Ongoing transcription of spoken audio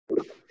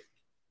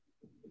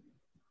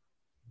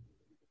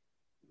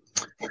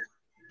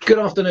Good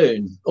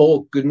afternoon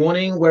or good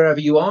morning, wherever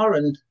you are,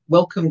 and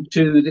welcome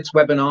to this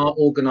webinar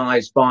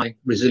organised by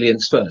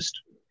Resilience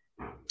First.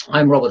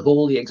 I'm Robert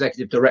Hall, the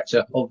Executive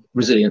Director of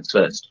Resilience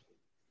First.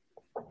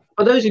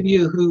 For those of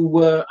you who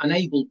were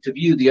unable to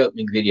view the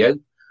opening video,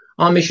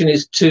 our mission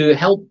is to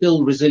help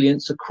build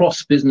resilience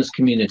across business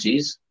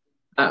communities.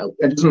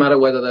 It doesn't matter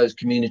whether those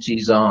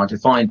communities are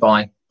defined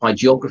by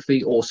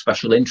geography or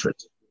special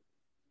interest.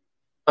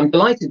 I'm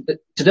delighted that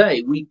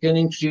today we can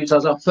introduce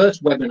as our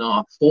first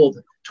webinar for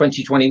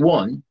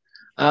 2021,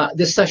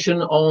 this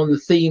session on the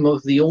theme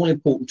of the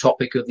all-important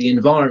topic of the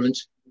environment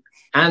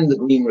and the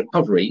green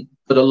recovery,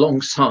 but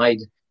alongside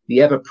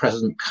the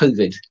ever-present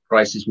COVID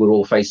crisis we're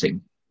all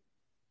facing.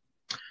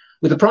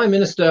 With the Prime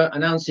Minister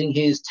announcing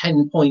his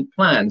 10-point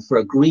plan for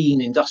a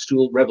green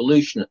industrial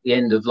revolution at the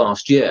end of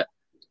last year,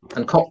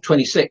 and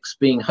COP26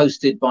 being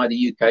hosted by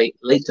the UK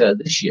later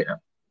this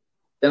year,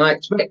 then I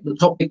expect the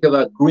topic of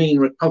a green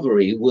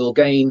recovery will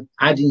gain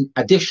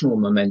additional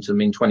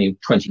momentum in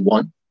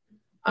 2021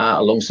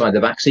 alongside the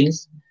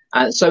vaccines.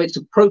 So it's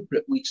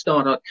appropriate we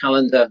start our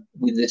calendar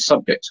with this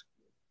subject.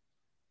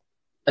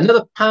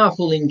 Another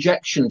powerful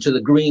injection to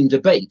the green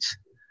debate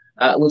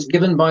was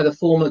given by the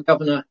former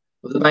governor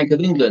of the Bank of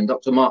England,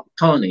 Dr. Mark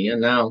Carney,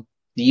 and now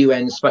the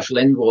UN Special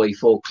Envoy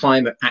for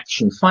Climate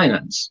Action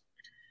Finance,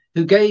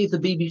 who gave the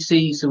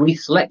BBC's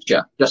Reith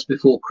lecture just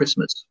before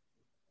Christmas.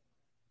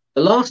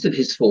 The last of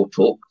his four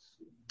talks,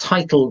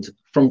 titled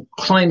From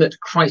Climate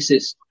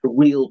Crisis to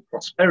Real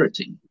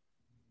Prosperity,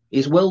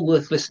 is well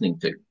worth listening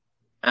to,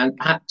 and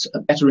perhaps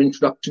a better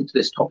introduction to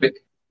this topic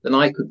than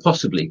I could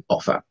possibly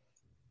offer.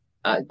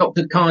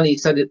 Dr. Carney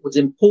said it was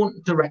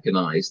important to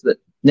recognise that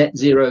net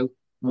zero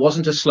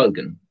wasn't a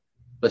slogan,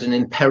 but an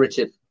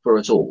imperative for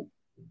us all.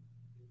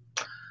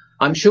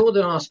 I'm sure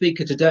that our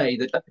speaker today,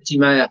 the Deputy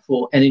Mayor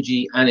for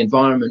Energy and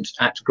Environment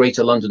at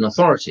Greater London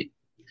Authority,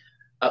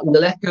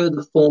 will echo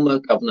the former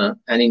governor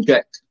and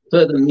inject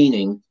further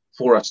meaning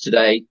for us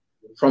today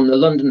from the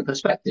London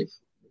perspective.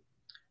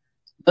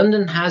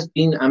 London has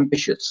been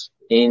ambitious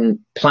in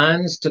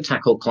plans to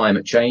tackle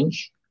climate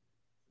change,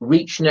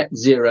 reach net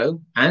zero,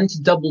 and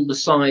to double the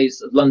size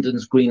of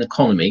London's green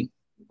economy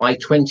by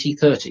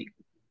 2030.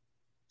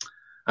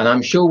 And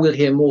I'm sure we'll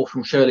hear more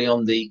from Shirley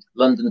on the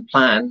London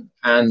plan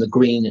and the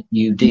Green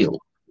New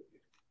Deal.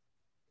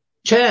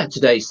 Chair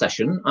today's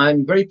session,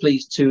 I'm very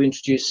pleased to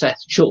introduce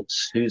Seth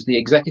Schultz, who's the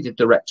Executive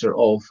Director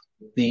of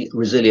the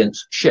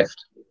Resilience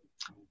Shift.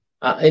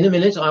 In a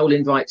minute, I will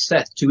invite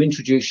Seth to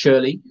introduce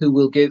Shirley, who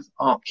will give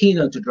our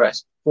keynote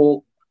address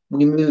before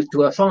we move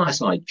to a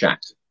fireside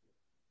chat,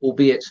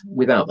 albeit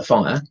without the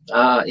fire,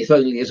 if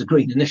only as a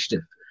green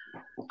initiative.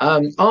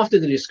 After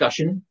the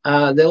discussion,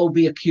 there will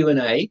be a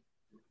Q&A,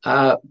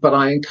 but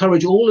I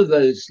encourage all of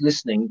those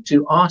listening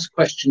to ask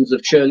questions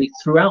of Shirley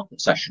throughout the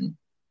session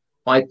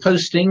by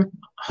posting,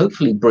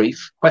 hopefully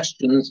brief,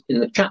 questions in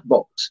the chat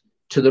box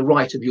to the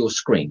right of your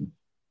screen.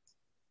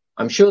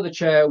 I'm sure the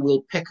chair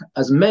will pick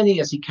as many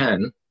as he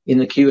can in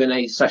the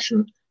Q&A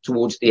session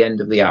towards the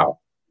end of the hour.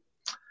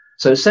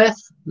 So Seth,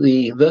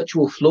 the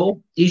virtual floor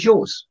is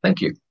yours.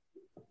 Thank you.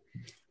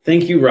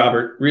 Thank you,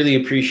 Robert. Really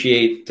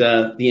appreciate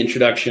the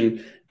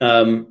introduction.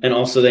 And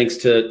also thanks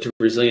to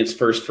Resilience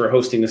First for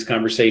hosting this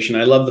conversation.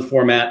 I love the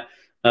format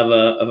of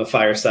a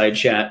fireside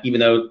chat,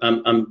 even though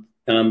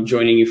I'm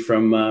joining you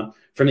from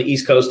the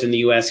East Coast in the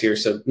U.S. here,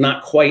 so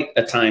not quite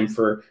a time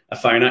for a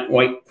fire, not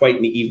quite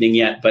in the evening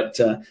yet, but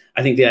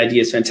I think the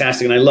idea is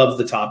fantastic, and I love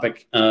the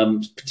topic,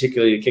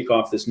 particularly to kick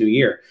off this new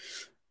year.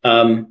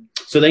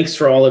 So thanks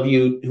for all of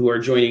you who are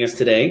joining us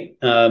today.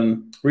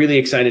 Really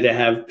excited to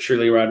have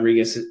Shirley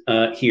Rodrigues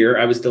here.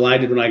 I was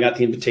delighted when I got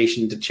the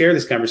invitation to chair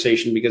this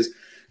conversation because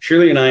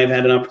Shirley and I have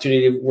had an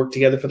opportunity to work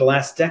together for the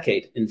last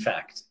decade, in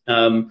fact.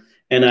 And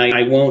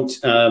I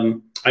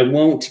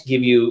won't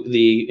give you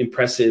the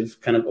impressive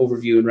kind of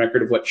overview and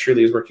record of what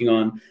Shirley is working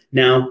on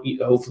now.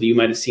 Hopefully you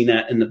might have seen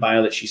that in the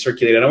bio that she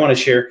circulated. I want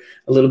to share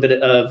a little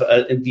bit of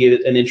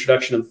an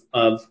introduction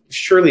of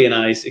Shirley and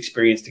I's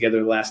experience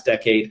together the last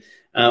decade.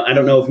 I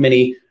don't know if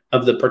many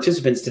of the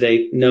participants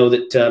today know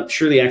that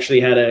Shirley actually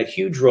had a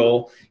huge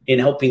role in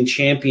helping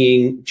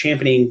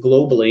championing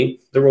globally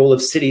the role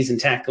of cities in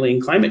tackling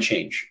climate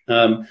change.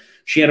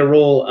 She had a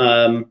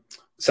role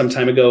some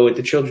time ago at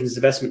the Children's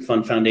Investment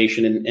Fund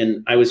Foundation,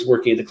 and I was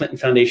working at the Clinton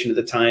Foundation at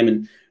the time,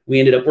 and we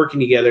ended up working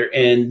together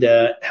and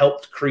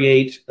helped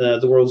create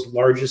the world's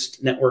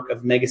largest network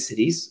of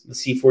megacities, the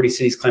C40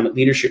 Cities Climate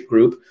Leadership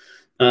Group,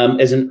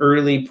 as an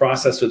early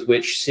process with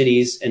which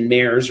cities and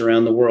mayors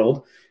around the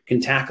world can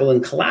tackle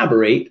and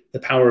collaborate, the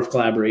power of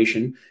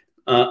collaboration,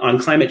 on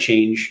climate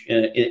change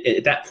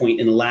at that point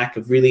in the lack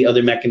of really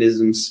other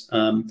mechanisms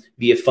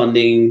via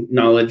funding,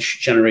 knowledge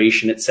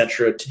generation, et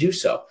cetera, to do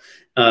so.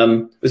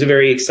 It was a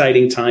very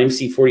exciting time.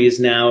 C40 is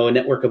now a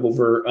network of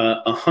over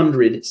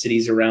 100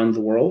 cities around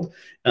the world,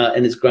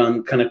 and has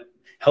kind of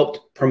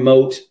helped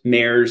promote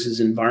mayors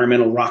as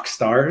environmental rock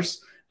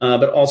stars,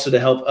 but also to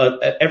help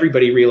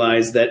everybody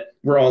realize that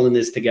we're all in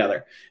this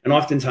together. And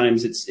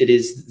oftentimes it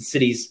is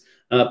cities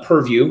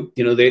purview.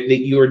 You know,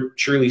 your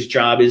Shirley's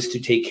job is to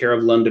take care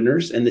of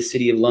Londoners and the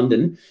City of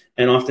London,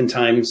 and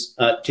oftentimes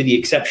to the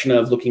exception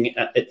of looking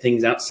at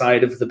things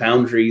outside of the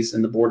boundaries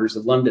and the borders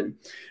of London.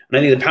 And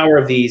I think the power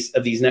of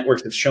these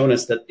networks have shown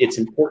us that it's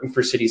important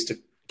for cities to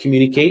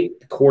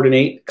communicate,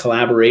 coordinate,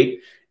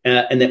 collaborate,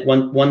 and that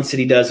one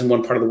city does in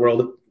one part of the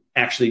world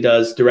actually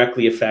does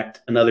directly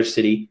affect another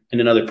city in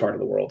another part of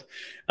the world.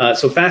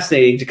 So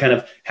fascinating to kind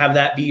of have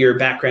that be your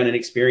background and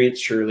experience,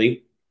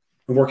 Shirley,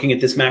 working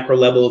at this macro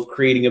level of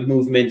creating a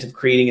movement, of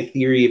creating a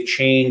theory of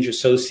change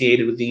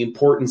associated with the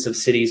importance of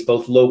cities,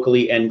 both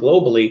locally and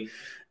globally.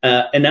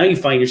 And now you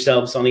find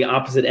yourselves on the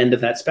opposite end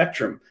of that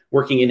spectrum,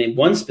 working in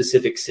one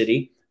specific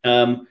city,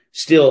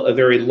 still a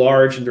very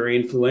large and very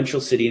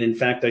influential city. And in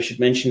fact, I should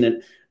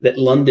mention that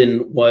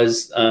London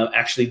was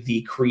actually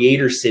the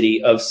creator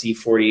city of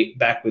C40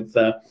 back with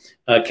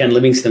Ken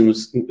Livingstone,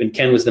 when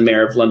Ken was the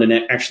mayor of London.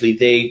 Actually,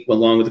 they,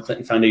 along with the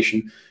Clinton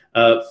Foundation,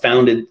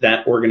 founded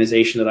that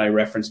organization that I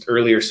referenced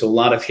earlier. So a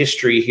lot of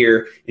history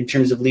here in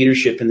terms of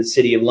leadership in the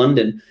city of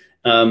London.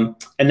 And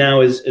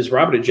now, as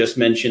Robert had just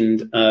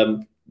mentioned,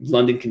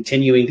 London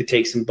continuing to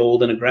take some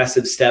bold and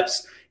aggressive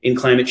steps in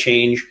climate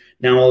change.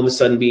 Now, all of a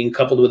sudden, being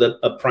coupled with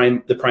the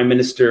prime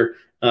minister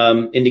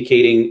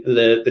indicating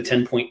the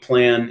 10-point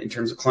plan in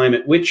terms of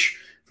climate, which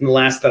from the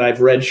last that I've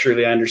read,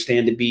 Shirley, I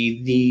understand to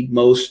be the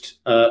most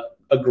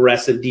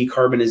aggressive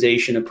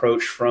decarbonization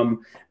approach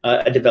from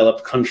a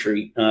developed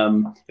country,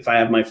 if I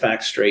have my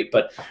facts straight.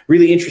 But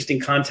really interesting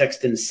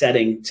context and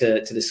setting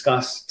to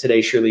discuss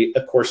today, Shirley,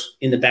 of course,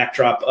 in the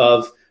backdrop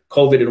of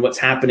COVID and what's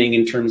happening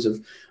in terms of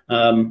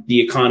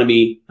the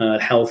economy,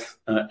 health,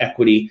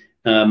 equity,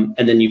 and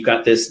then you've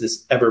got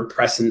this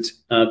ever-present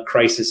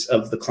crisis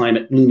of the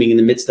climate looming in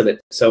the midst of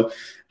it. So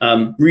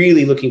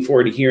really looking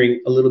forward to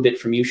hearing a little bit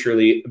from you,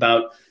 Shirley,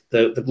 about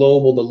the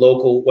global, the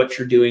local, what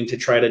you're doing to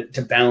try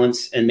to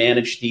balance and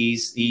manage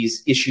these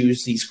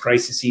issues, these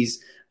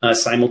crises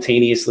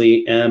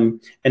simultaneously,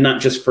 and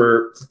not just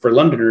for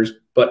Londoners,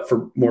 but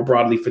for more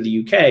broadly for the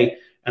UK.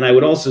 And I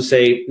would also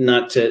say,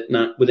 not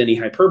with any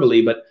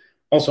hyperbole, but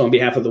also on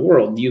behalf of the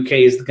world, the UK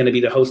is going to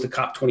be the host of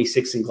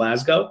COP26 in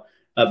Glasgow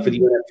for the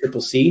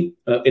UNFCCC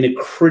in a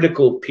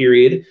critical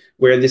period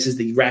where this is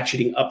the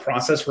ratcheting up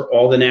process where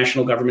all the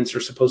national governments are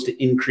supposed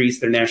to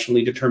increase their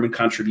nationally determined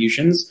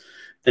contributions.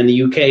 And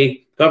the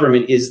UK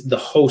government is the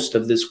host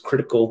of this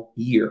critical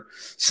year.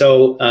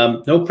 So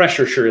no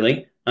pressure,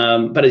 Shirley.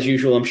 But as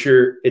usual, I'm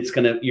sure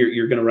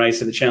you're gonna rise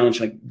to the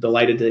challenge. I'm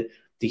delighted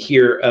to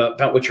hear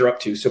about what you're up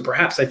to. So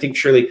perhaps I think,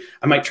 Shirley,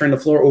 I might turn the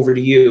floor over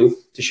to you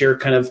to share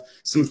kind of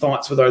some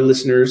thoughts with our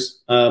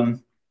listeners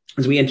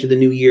as we enter the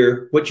new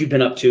year, what you've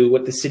been up to,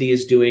 what the city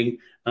is doing,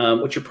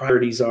 what your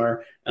priorities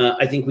are.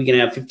 I think we can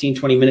have 15,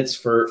 20 minutes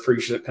for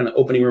your kind of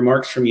opening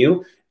remarks from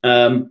you.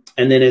 And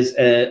then as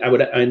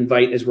I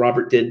invite, as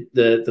Robert did,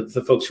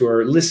 the folks who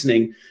are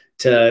listening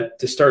to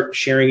start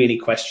sharing any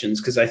questions,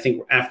 because I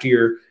think after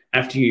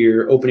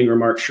your opening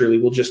remarks, Shirley,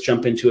 we'll just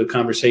jump into a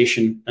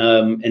conversation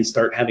and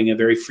start having a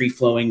very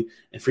free-flowing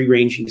and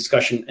free-ranging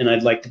discussion. And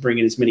I'd like to bring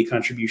in as many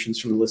contributions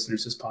from the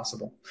listeners as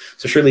possible.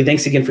 So Shirley,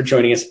 thanks again for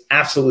joining us.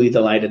 Absolutely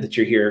delighted that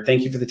you're here.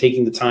 Thank you for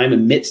taking the time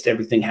amidst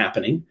everything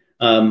happening.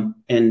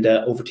 And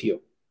over to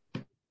you.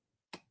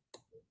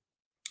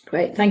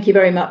 Great. Thank you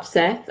very much,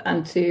 Seth,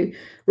 and to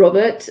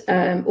Robert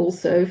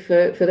also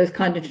for those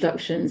kind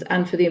introductions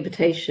and for the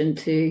invitation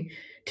to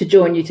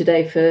join you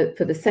today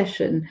for the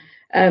session.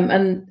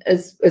 And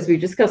as we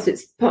discussed,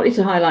 it's partly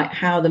to highlight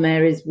how the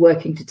Mayor is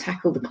working to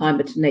tackle the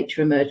climate and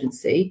nature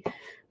emergency,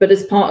 but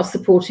as part of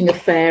supporting a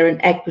fair and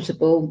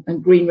equitable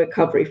and green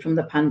recovery from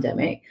the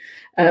pandemic.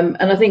 And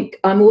I think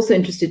I'm also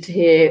interested to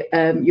hear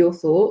your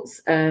thoughts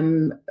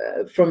from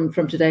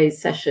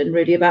today's session,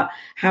 really about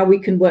how we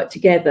can work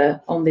together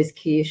on this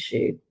key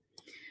issue.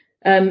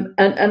 And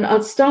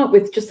I'll start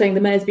with just saying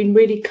the Mayor's been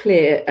really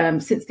clear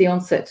since the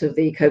onset of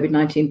the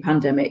COVID-19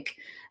 pandemic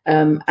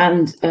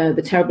and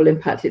the terrible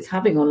impact it's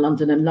having on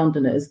London and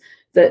Londoners,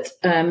 that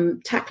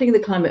tackling the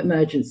climate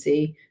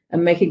emergency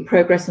and making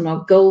progress on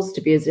our goals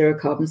to be a zero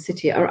carbon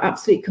city are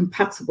absolutely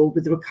compatible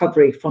with the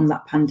recovery from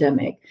that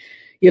pandemic.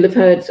 You'll have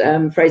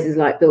heard phrases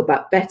like Build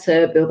Back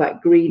Better, Build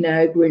Back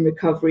Greener, Green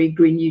Recovery,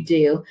 Green New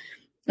Deal.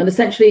 And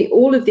essentially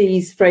all of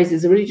these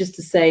phrases are really just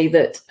to say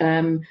that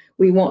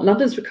we want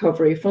London's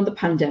recovery from the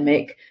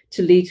pandemic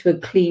to lead to a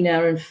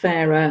cleaner and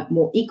fairer,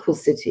 more equal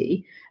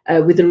city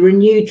with a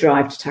renewed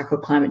drive to tackle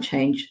climate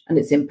change and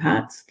its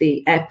impacts,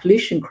 the air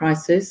pollution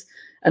crisis,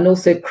 and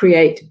also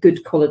create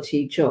good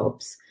quality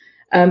jobs.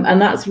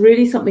 And that's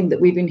really something that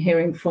we've been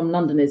hearing from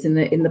Londoners in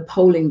the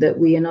polling that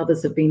we and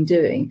others have been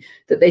doing,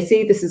 that they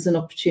see this as an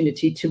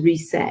opportunity to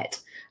reset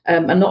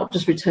and not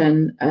just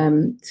return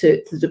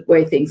to the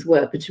way things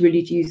were, but to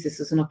really use this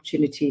as an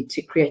opportunity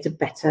to create a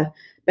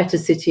better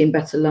city and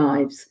better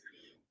lives.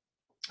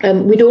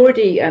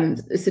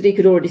 Sadiq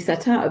had already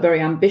set out a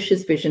very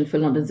ambitious vision for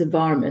London's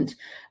environment.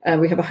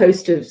 We have a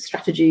host of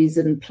strategies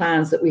and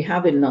plans that we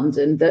have in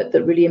London that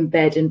really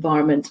embed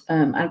environment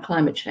and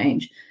climate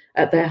change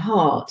at their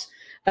heart.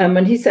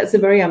 And he sets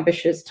some very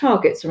ambitious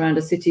targets around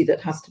a city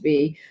that has to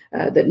be,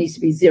 that needs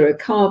to be zero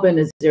carbon,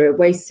 a zero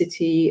waste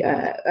city,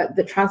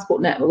 the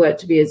transport network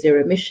to be a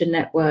zero emission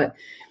network.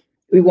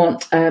 We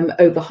want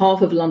over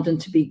half of London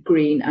to be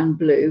green and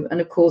blue. And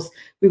of course,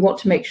 we want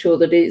to make sure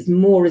that it is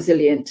more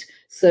resilient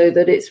so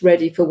that it's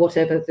ready for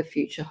whatever the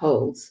future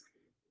holds.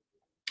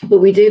 But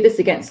we do this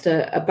against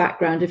a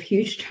background of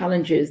huge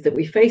challenges that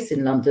we face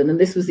in London. And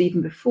this was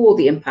even before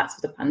the impacts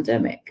of the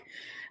pandemic.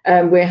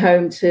 We're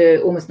home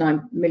to almost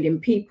 9 million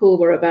people.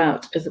 We're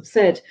about, as I've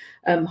said,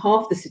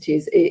 half the city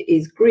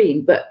is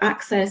green, but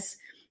access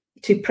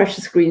to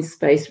precious green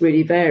space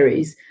really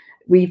varies.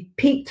 We've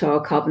peaked our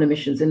carbon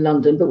emissions in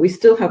London, but we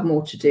still have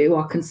more to do.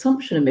 Our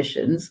consumption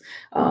emissions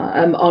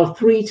are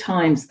 3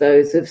 times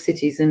those of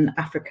cities in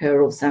Africa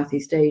or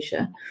Southeast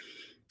Asia.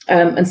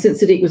 And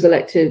since Sadiq was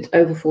elected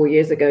over 4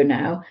 years ago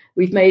now,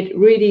 we've made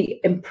really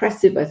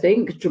impressive, I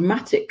think,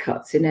 dramatic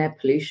cuts in air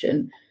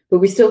pollution, but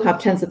we still have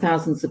tens of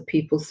thousands of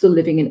people still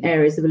living in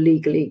areas of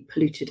illegally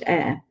polluted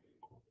air.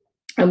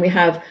 And we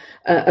have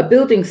a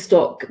building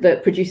stock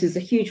that produces a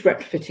huge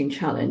retrofitting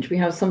challenge. We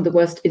have some of the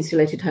worst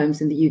insulated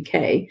homes in the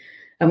UK,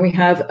 and we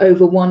have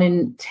over 1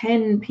 in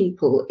 10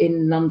 people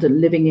in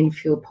London living in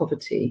fuel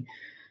poverty.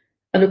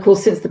 And of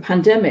course, since the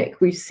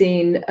pandemic, we've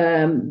seen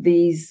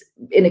these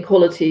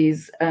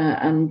inequalities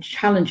and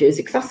challenges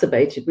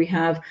exacerbated. We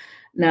have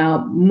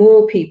now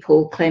more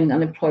people claiming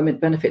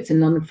unemployment benefits in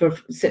London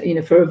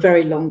for a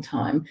very long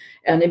time,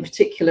 and in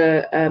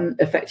particular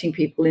affecting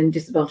people in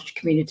disadvantaged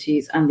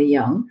communities and the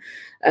young.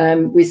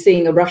 We're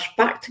seeing a rush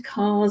back to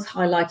cars,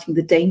 highlighting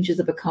the dangers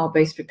of a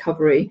car-based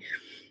recovery.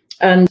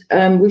 And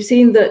we've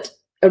seen that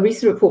a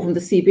recent report from the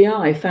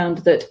CBI found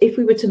that if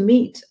we were to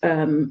meet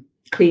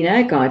clean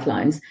air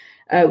guidelines,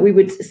 we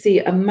would see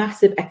a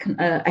massive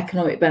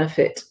economic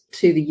benefit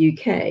to the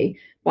UK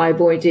by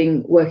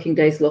avoiding working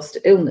days lost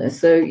to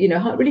illness. So,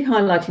 really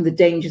highlighting the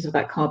dangers of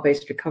that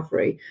car-based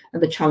recovery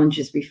and the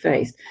challenges we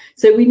face.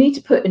 So we need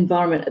to put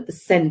environment at the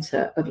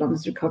centre of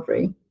London's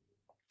recovery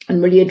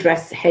and really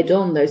address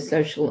head-on those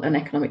social and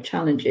economic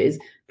challenges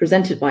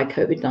presented by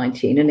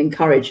COVID-19 and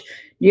encourage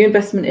new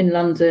investment in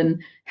London,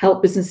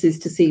 help businesses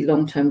to see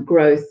long-term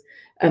growth,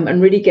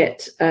 and really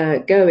get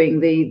going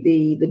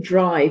the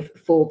drive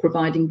for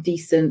providing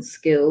decent,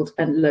 skilled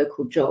and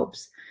local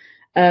jobs.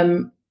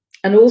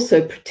 And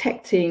also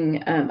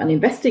protecting and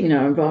investing in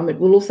our environment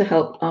will also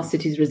help our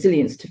city's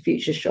resilience to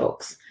future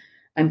shocks,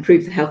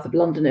 improve the health of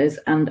Londoners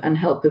and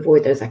help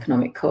avoid those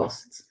economic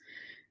costs.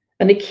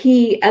 And a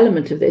key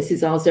element of this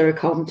is our zero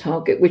carbon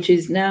target, which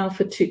is now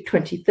for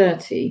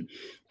 2030.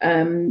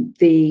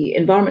 The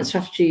environment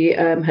strategy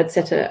had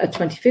set a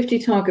 2050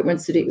 target when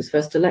Sadiq was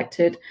first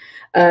elected,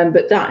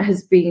 but that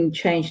has been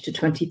changed to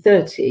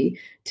 2030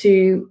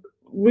 to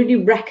really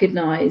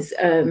recognise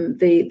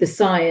the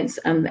science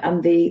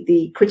and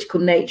the critical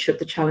nature of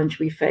the challenge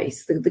we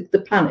face,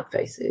 the planet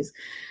faces.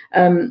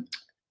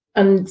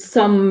 And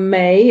some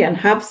may and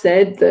have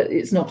said that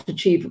it's not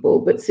achievable,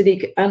 but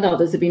Sadiq and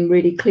others have been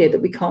really clear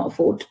that we can't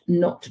afford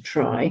not to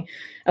try.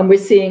 And we're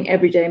seeing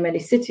every day many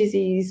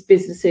cities,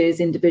 businesses,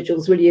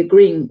 individuals really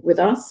agreeing with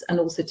us and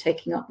also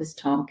taking up this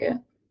target.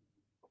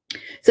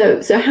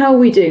 So how are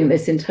we doing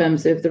this in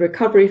terms of the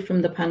recovery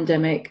from the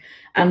pandemic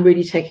and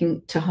really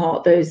taking to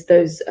heart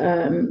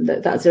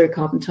that zero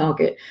carbon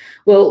target?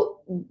 Well,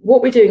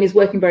 what we're doing is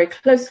working very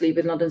closely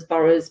with London's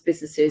boroughs,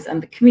 businesses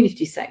and the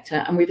community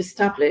sector, and we've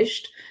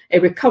established a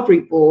recovery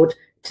board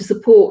to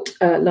support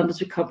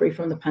London's recovery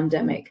from the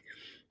pandemic.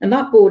 And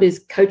that board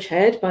is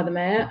co-chaired by the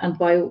Mayor and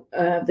by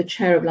the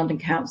Chair of London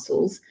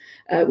Councils,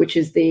 which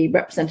is the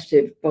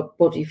representative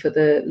body for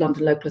the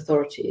London local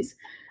authorities.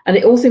 And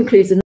it also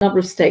includes a number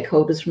of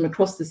stakeholders from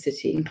across the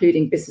city,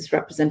 including business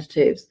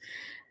representatives.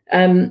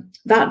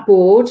 That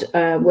board,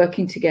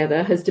 working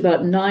together, has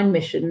developed 9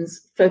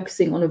 missions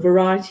focusing on a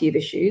variety of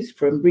issues,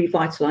 from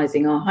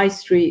revitalising our high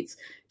streets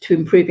to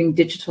improving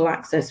digital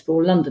access for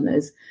all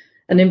Londoners.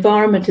 And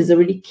environment is a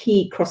really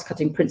key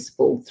cross-cutting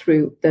principle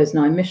through those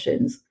 9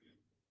 missions.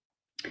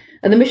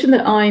 And the mission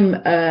that I'm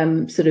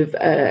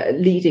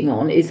leading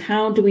on is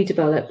how do we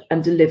develop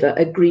and deliver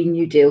a Green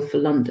New Deal for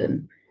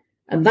London?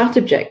 And that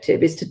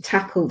objective is to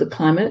tackle the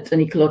climate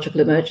and ecological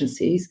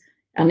emergencies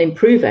and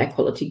improve air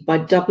quality by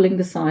doubling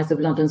the size of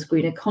London's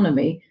green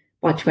economy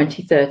by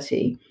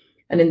 2030,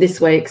 and in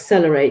this way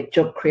accelerate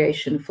job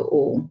creation for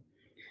all.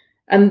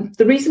 And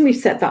the reason we've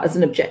set that as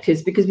an objective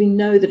is because we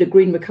know that a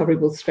green recovery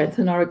will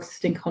strengthen our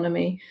existing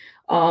economy.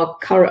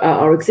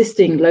 Our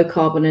existing low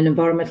carbon and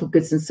environmental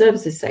goods and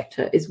services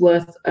sector is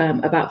worth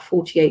about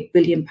 £48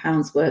 billion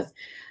worth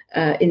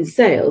in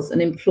sales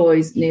and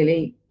employs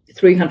nearly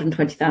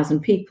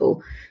 320,000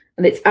 people.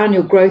 And its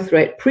annual growth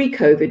rate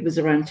pre-COVID was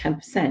around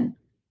 10%.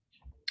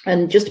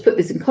 And just to put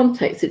this in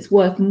context, it's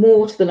worth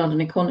more to the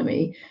London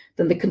economy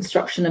than the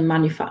construction and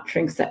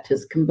manufacturing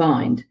sectors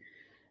combined.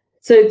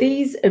 So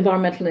these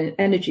environmental and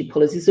energy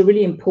policies are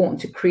really important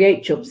to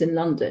create jobs in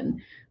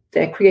London.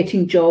 They're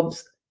creating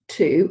jobs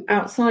to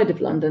outside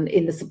of London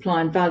in the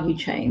supply and value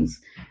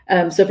chains.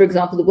 So, for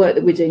example, the work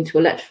that we're doing to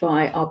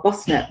electrify our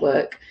bus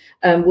network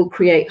will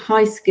create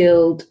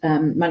high-skilled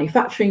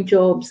manufacturing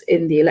jobs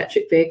in the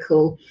electric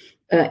vehicle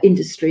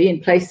industry in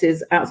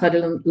places outside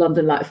of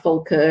London like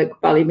Falkirk,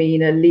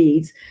 Ballymena,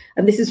 Leeds.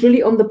 And this is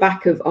really on the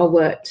back of our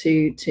work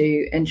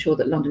to ensure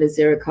that London is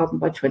zero carbon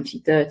by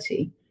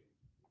 2030.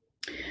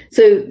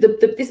 So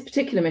this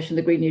particular mission,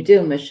 the Green New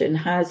Deal mission,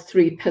 has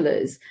 3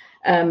 pillars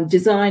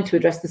designed to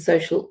address the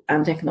social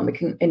and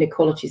economic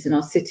inequalities in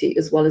our city,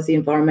 as well as the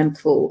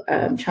environmental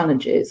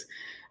challenges.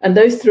 And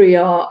those 3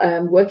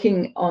 are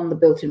working on the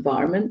built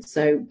environment.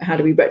 So how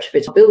do we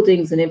retrofit our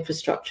buildings and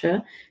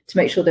infrastructure to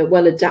make sure they're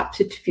well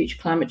adapted to future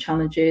climate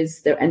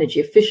challenges, they're energy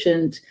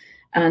efficient,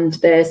 and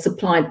they're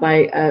supplied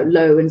by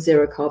low and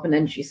zero carbon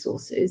energy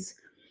sources.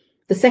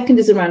 The second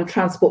is around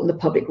transport in the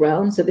public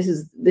realm. So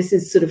this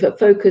is sort of a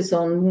focus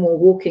on more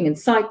walking and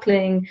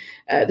cycling,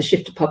 the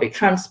shift to public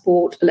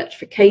transport,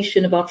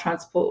 electrification of our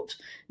transport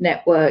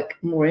network,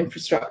 more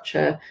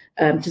infrastructure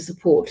to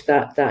support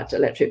that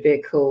electric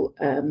vehicle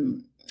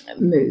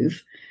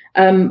move.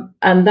 And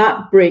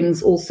that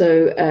brings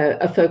also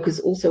a focus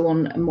also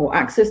on more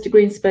access to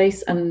green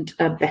space and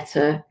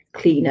better,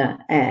 cleaner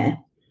air.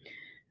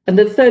 And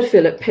the third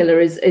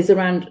pillar is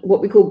around what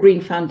we call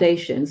green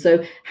foundation.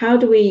 So how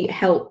do we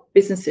help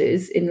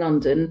businesses in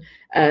London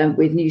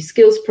with new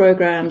skills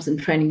programs and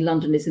training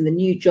Londoners in the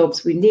new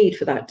jobs we need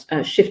for that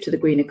shift to the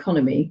green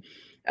economy,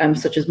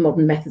 such as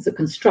modern methods of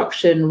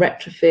construction,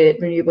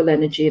 retrofit, renewable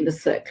energy, and the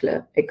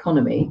circular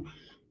economy.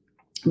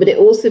 But it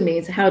also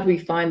means how do we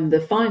find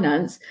the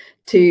finance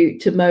to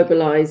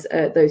mobilise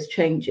those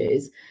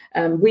changes.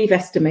 We've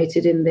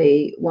estimated in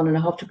the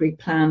 1.5 degree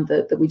plan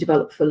that we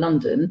developed for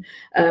London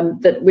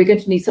that we're going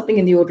to need something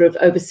in the order of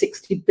over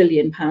 £60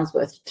 billion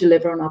worth to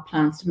deliver on our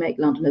plans to make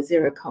London a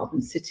zero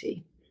carbon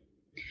city.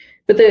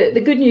 But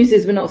the good news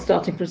is we're not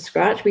starting from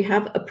scratch. We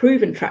have a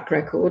proven track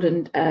record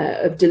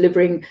of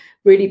delivering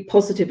really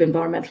positive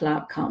environmental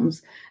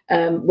outcomes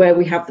where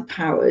we have the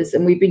powers,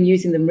 and we've been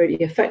using them really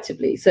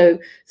effectively. So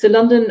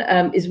London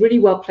is really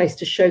well placed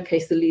to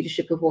showcase the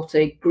leadership of what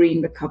a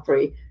green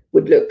recovery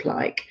would look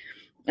like.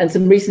 And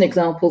some recent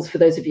examples for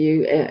those of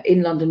you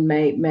in London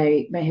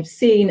may have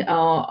seen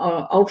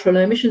our ultra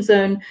low emission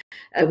zone,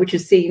 which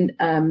has seen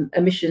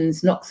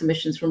NOx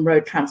emissions from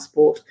road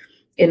transport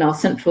in our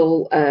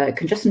central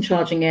congestion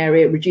charging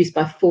area reduced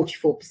by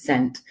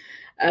 44%,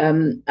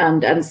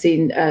 and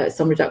seen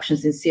some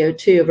reductions in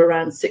CO2 of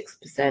around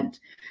 6%.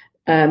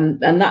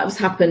 And that has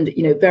happened,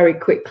 very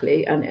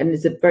quickly, and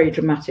is a very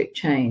dramatic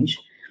change.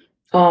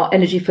 Our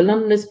Energy for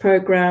Londoners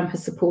programme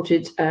has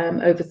supported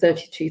over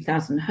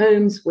 32,000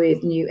 homes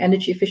with new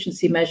energy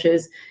efficiency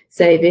measures,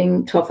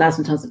 saving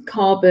 12,000 tonnes of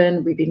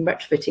carbon. We've been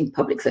retrofitting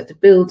public sector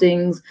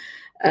buildings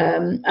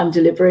and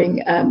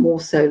delivering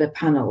more solar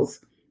panels.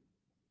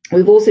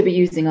 We've also been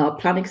using our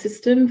planning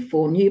system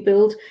for new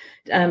build.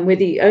 We're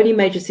the only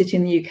major city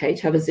in the UK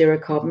to have a zero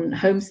carbon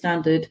home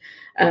standard,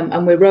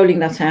 and we're rolling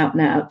that out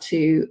now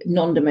to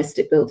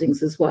non-domestic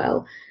buildings as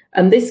well.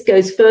 And this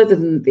goes further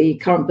than the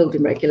current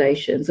building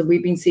regulations. And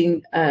we've been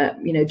seeing,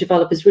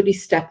 developers really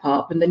step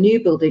up, and the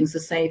new buildings are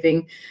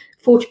saving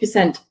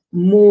 40%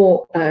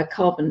 more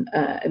carbon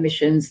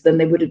emissions than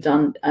they would have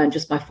done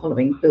just by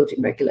following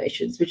building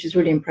regulations, which is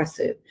really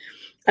impressive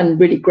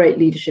and really great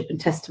leadership and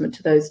testament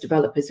to those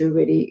developers who are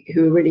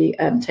really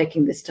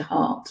taking this to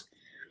heart.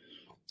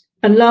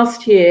 And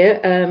last year,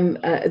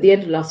 at the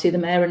end of last year, the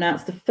Mayor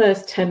announced the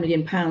first £10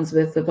 million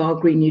worth of our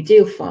Green New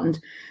Deal fund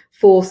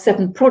for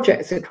 7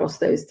 projects across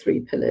those 3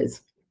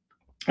 pillars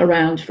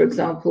around, for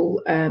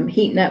example,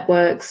 heat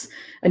networks,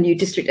 a new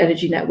district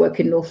energy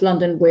network in North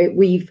London, where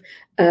we've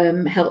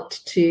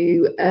helped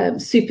to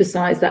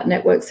supersize that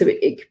network so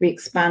it can be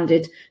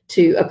expanded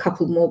to a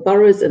couple more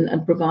boroughs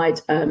and provide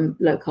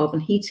low carbon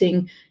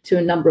heating to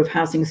a number of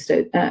housing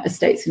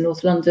estates in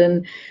North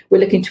London.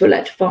 We're looking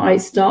to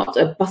start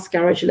a bus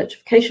garage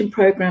electrification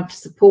programme to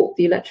support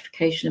the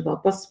electrification of our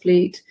bus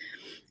fleet.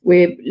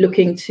 We're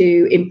looking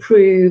to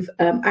improve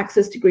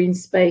access to green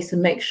space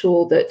and make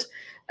sure that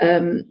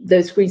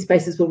those green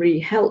spaces will really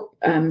help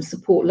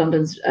support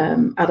London's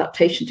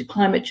adaptation to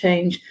climate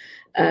change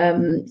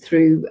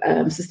through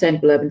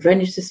sustainable urban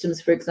drainage systems,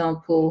 for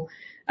example.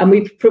 And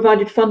we've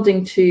provided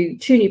funding to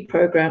 2 new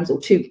programmes, or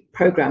 2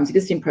 programmes,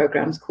 existing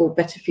programmes called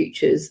Better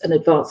Futures and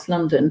Advanced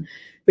London,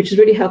 which is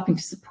really helping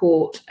to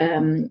support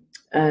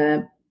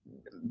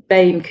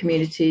BAME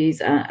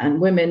communities and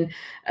women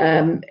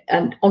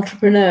and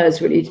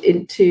entrepreneurs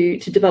really to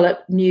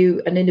develop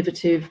new and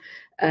innovative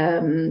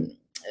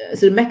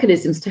sort of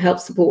mechanisms to help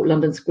support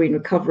London's green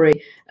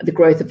recovery and the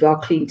growth of our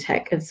clean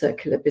tech and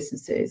circular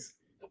businesses.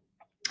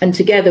 And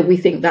together, we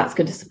think that's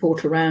going to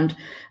support around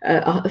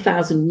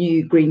 1,000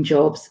 new green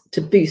jobs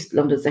to boost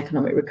London's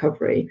economic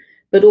recovery,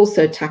 but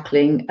also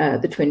tackling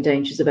the twin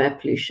dangers of air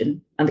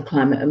pollution and the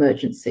climate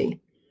emergency.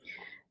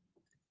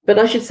 But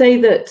I should say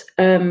that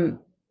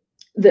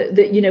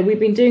we've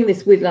been doing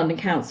this with London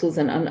councils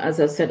and as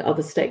I said,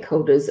 other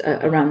stakeholders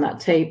around that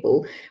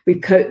table.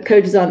 We've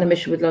co-designed the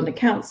mission with London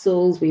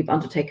councils. We've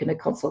undertaken a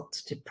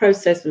consultative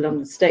process with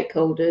London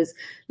stakeholders,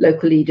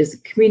 local leaders,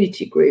 and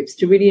community groups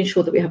to really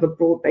ensure that we have a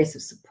broad base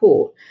of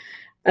support.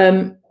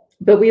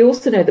 But we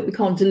also know that we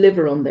can't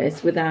deliver on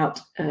this without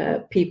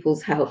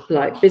people's help,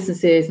 like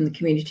businesses and the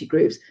community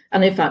groups,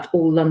 and in fact,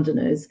 all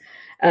Londoners.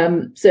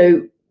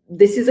 So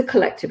this is a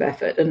collective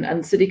effort, and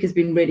Sadiq has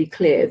been really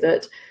clear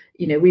that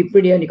we've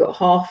really only got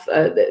half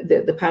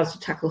the powers to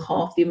tackle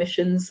half the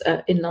emissions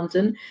in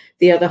London.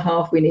 The other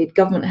half, we need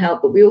government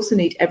help, but we also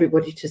need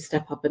everybody to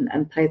step up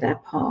and play their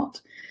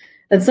part.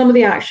 And some of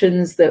the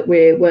actions that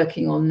we're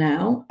working on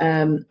now,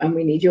 and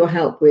we need your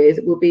help with,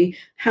 will be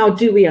how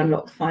do we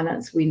unlock the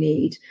finance we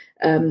need?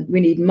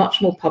 We need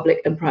much more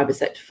public and private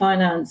sector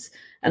finance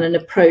and an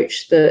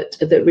approach that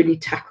really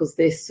tackles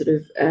this sort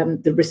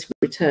of the risk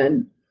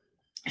return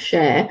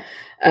share.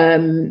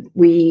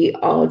 We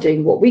are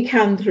doing what we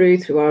can through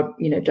our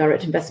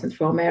direct investment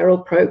through our mayoral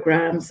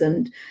programs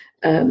and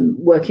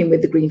working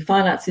with the Green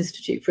Finance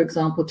Institute, for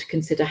example, to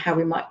consider how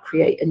we might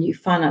create a new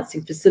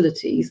financing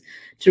facilities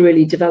to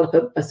really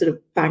develop a sort of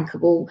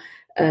bankable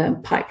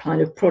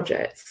pipeline of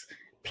projects,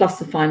 plus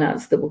the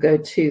finance that will go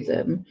to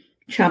them,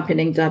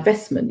 championing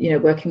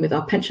divestment, working with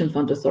our pension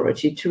fund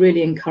authority to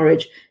really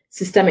encourage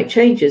systemic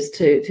changes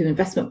to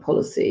investment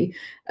policy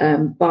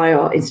by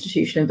our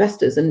institutional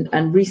investors and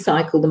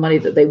recycle the money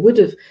that they would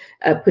have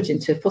put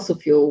into fossil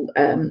fuel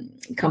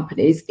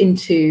companies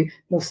into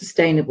more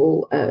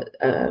sustainable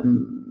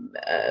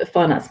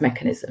finance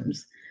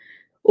mechanisms.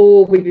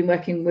 Or we've been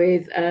working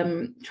with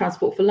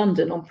Transport for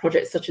London on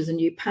projects such as a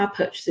new power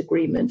purchase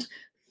agreement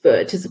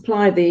to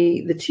supply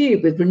the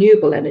tube with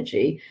renewable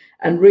energy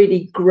and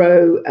really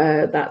grow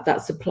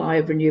that supply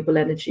of renewable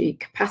energy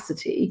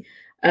capacity.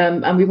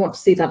 And we want to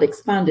see that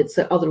expanded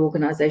so other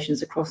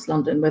organisations across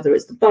London, whether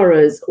it's the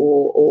boroughs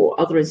or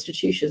other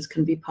institutions,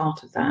 can be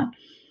part of that.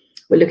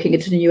 We're looking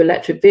at a new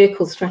electric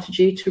vehicle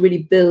strategy to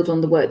really build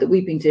on the work that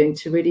we've been doing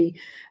to really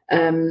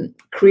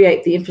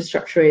create the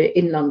infrastructure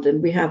in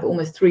London. We have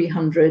almost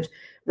 300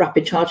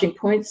 rapid charging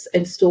points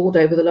installed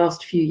over the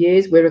last few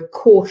years. We're a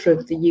quarter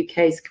of the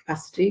UK's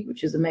capacity,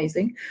 which is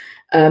amazing.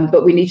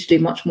 But we need to do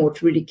much more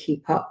to really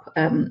keep up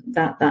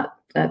that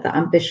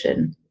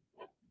ambition.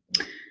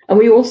 And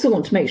we also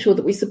want to make sure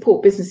that we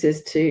support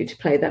businesses to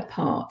play their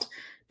part.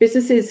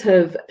 Businesses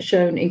have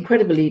shown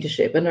incredible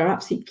leadership and are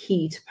absolutely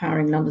key to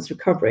powering London's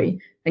recovery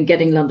and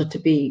getting London to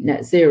be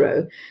net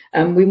zero.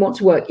 And we want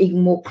to work even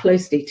more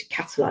closely to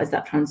catalyse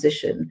that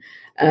transition.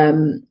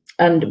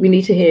 And we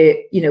need to hear,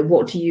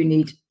 what do you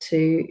need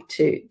to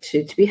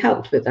be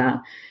helped with that?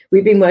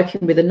 We've been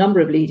working with a number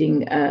of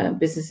leading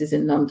businesses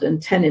in London,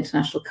 10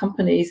 international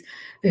companies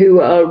who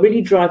are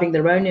really driving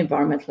their own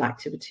environmental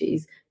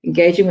activities,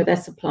 engaging with their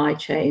supply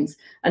chains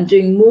and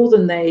doing more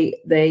than they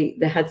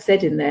had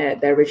said in their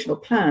original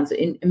plans,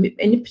 in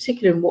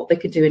particular in what they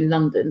could do in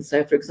London.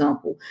 So, for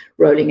example,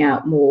 rolling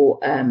out more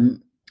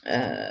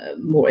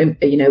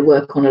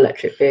work on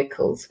electric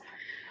vehicles.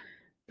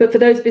 But for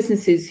those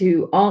businesses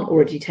who aren't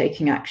already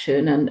taking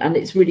action, and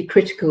it's really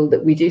critical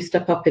that we do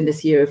step up in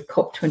this year of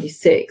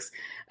COP26,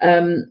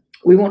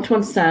 we want to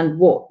understand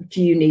what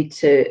do you need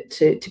to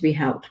be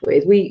helped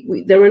with.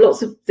 There are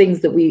lots of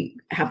things that we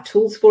have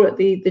tools for at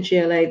the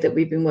GLA that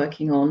we've been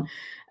working on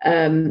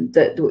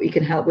that we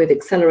can help with,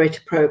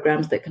 accelerator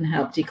programs that can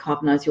help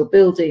decarbonise your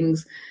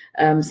buildings,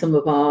 some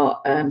of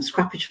our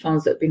scrappage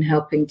funds that have been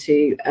helping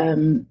to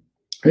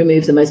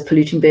remove the most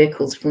polluting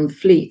vehicles from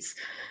fleets.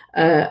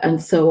 And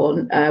so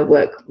on.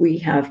 Work we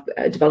have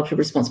developed a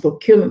responsible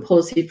procurement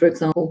policy, for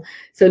example.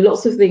 So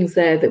lots of things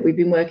there that we've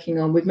been working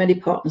on with many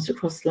partners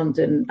across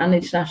London and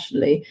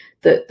internationally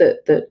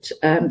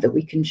that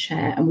we can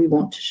share and we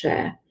want to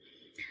share.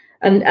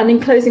 And in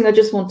closing, I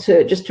just want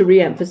to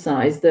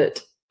re-emphasise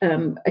that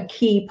a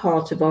key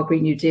part of our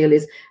Green New Deal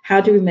is how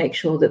do we make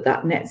sure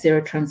that net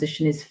zero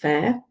transition is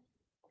fair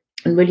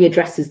and really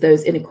addresses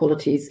those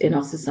inequalities in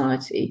our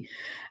society.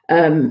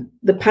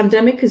 The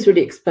pandemic has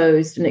really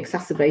exposed and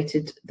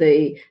exacerbated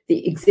the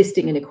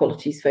existing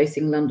inequalities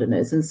facing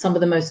Londoners, and some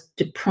of the most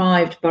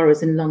deprived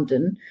boroughs in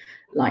London,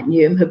 like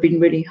Newham, have been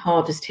really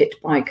hardest hit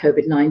by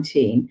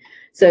COVID-19.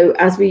 So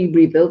as we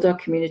rebuild our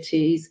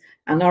communities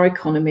and our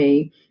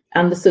economy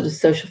and the sort of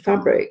social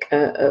fabric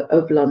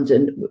of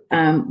London,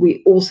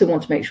 we also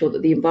want to make sure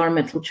that the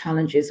environmental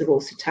challenges are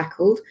also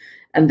tackled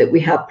and that we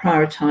help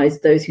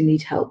prioritise those who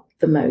need help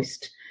the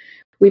most.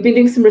 We've been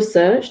doing some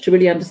research to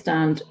really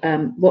understand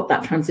what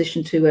that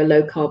transition to a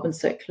low carbon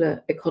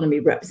circular economy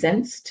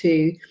represents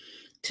to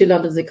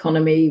London's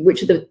economy,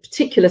 which are the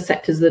particular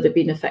sectors that have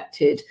been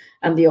affected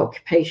and the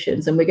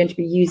occupations. And we're going to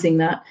be using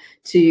that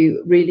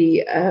to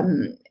really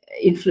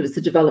influence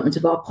the development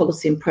of our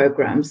policy and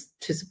programmes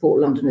to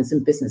support Londoners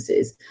and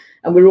businesses.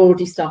 And we're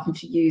already starting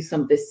to use some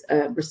of this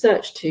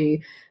research to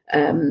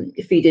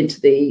feed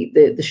into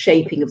the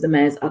shaping of the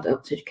Mayor's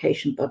adult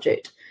education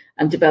budget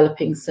and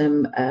developing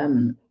some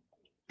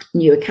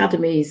new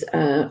academies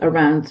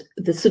around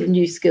the sort of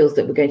new skills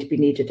that were going to be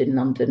needed in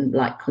London,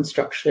 like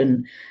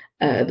construction,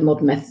 the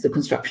modern methods of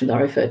construction that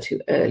I referred to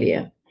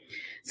earlier.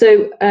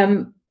 So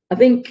I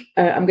think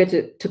I'm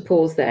going to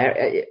pause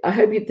there. I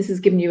hope this has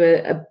given you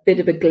a bit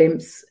of a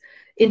glimpse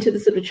into the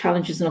sort of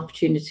challenges and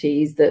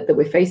opportunities that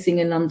we're facing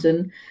in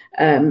London,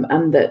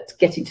 and that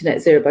getting to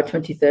net zero by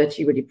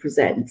 2030 really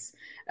presents.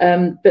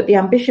 But the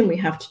ambition we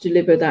have to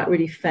deliver that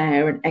really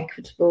fair and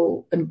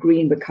equitable and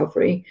green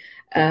recovery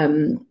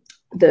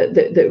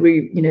that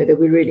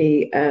we're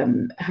really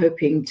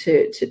hoping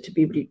to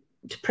be really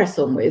to press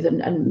on with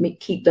and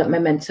keep that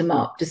momentum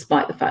up,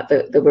 despite the fact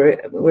that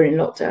we're in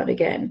lockdown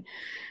again.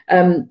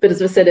 But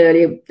as I said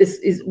earlier, this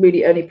is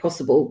really only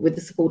possible with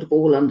the support of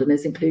all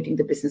Londoners, including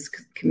the business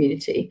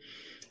community.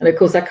 And of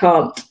course, I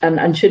can't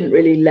and shouldn't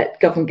really let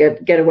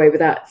government get away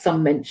without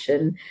some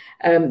mention.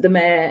 The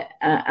Mayor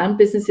and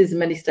businesses and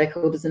many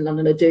stakeholders in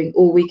London are doing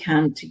all we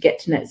can to get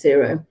to net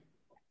zero.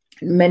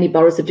 Many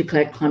boroughs have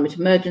declared climate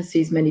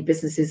emergencies. Many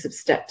businesses have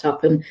stepped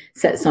up and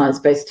set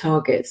science-based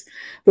targets.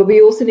 But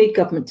we also need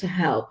government to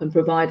help and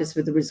provide us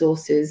with the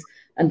resources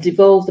and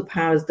devolve the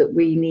powers that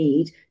we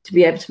need to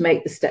be able to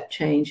make the step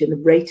change in the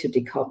rate of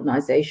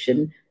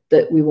decarbonisation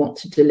that we want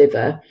to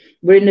deliver.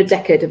 We're in a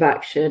decade of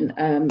action,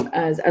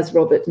 as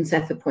Robert and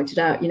Seth have pointed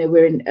out. You know,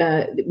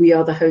 we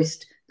are the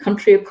host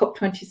country of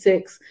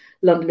COP26.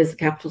 London is the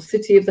capital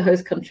city of the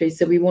host country,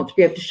 so we want to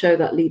be able to show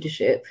that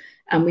leadership,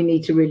 and we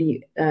need to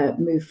really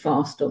move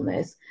fast on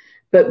this.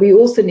 But we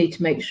also need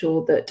to make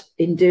sure that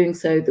in doing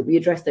so, that we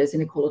address those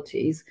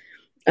inequalities.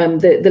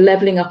 The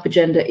levelling up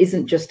agenda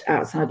isn't just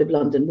outside of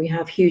London. We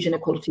have huge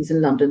inequalities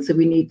in London, so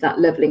we need that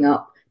levelling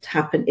up to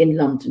happen in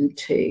London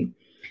too.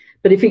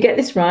 But if we get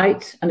this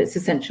right, and it's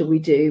essential we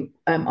do,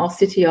 our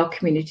city, our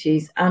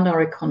communities and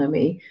our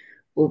economy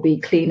will be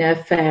cleaner,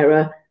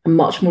 fairer and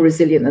much more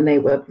resilient than they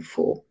were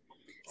before.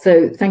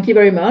 So thank you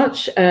very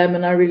much.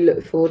 And I really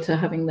look forward to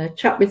having the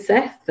chat with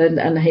Seth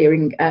and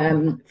hearing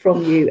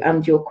from you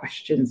and your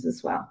questions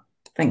as well.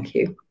 Thank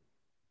you.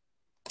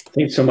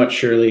 Thanks so much,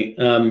 Shirley.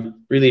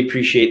 Really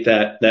appreciate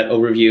that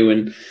overview.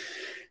 And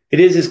it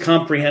is as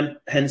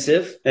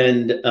comprehensive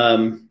and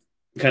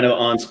kind of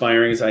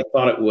awe-inspiring as I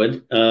thought it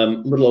would. A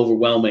little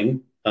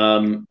overwhelming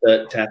to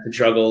have to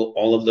juggle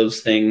all of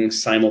those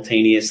things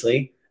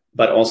simultaneously,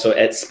 but also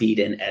at speed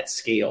and at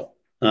scale.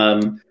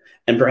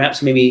 And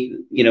perhaps maybe,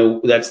 you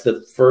know, that's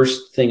the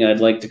first thing I'd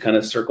like to kind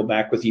of circle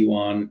back with you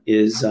on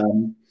is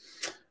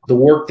the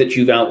work that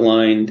you've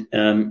outlined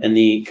and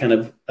the kind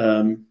of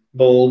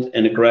bold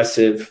and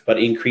aggressive, but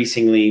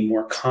increasingly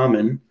more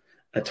common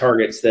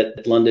targets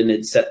that London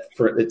had set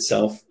for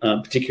itself,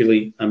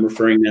 particularly I'm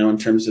referring now in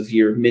terms of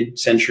your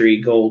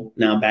mid-century goal,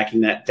 now backing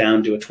that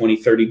down to a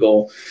 2030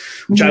 goal,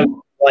 which I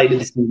was delighted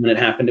to see when it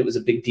happened. It was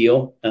a big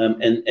deal,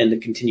 and the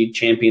continued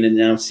champion, and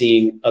now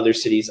seeing other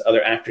cities,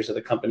 other actors, other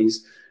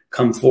companies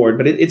come forward.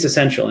 But it's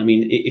essential. I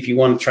mean, if you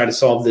want to try to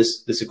solve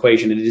this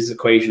equation, it is an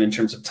equation in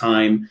terms of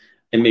time,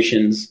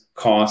 emissions,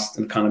 cost,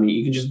 and economy.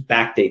 You can just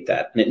backdate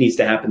that, and it needs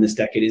to happen this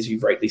decade, as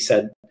you've rightly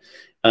said.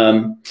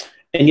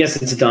 And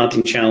yes, it's a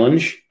daunting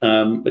challenge,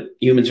 but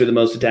humans are the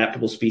most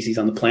adaptable species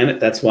on the planet.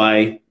 That's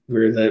why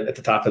we're at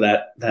the top of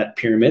that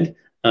pyramid,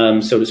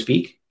 so to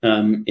speak,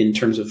 in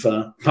terms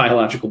of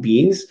biological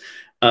beings.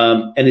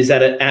 And is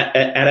that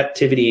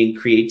adaptivity and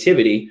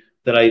creativity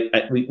that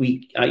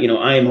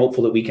I am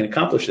hopeful that we can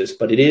accomplish this,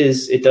 but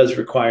it does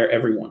require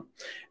everyone.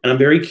 And I'm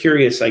very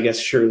curious, I guess,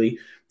 Shirley,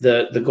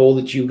 the goal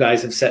that you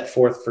guys have set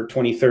forth for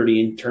 2030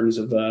 in terms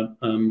of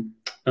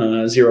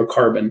zero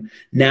carbon.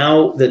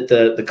 Now that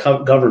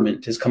the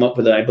government has come up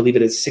with, I believe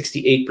it is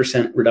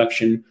 68%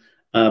 reduction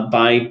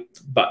by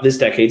this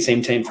decade,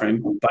 same time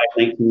frame, by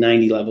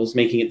 1990 levels,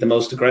 making it the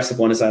most aggressive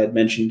one, as I had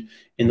mentioned,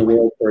 in the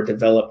world for a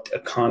developed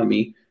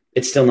economy.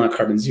 It's still not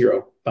carbon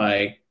zero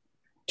by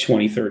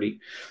 2030.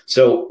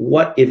 So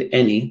what, if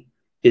any,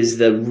 is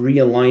the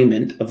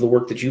realignment of the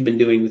work that you've been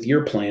doing with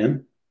your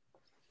plan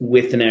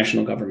with the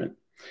national government?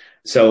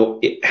 So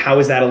how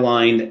is that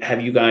aligned?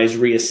 Have you guys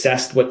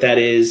reassessed what that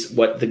is,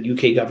 what the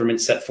UK government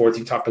set forth?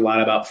 You talked a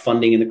lot about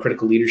funding and the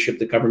critical leadership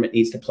the government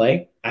needs to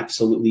play.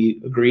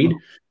 Absolutely agreed.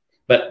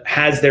 But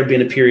has there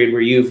been a period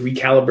where you've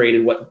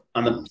recalibrated what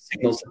on the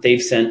signals that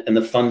they've sent and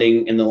the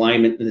funding and the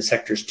alignment in the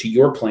sectors to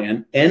your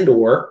plan, and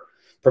or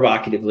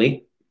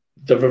provocatively,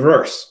 the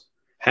reverse?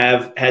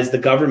 Has the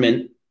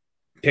government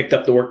picked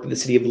up the work that the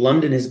City of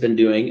London has been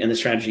doing and the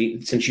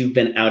strategy since you've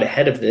been out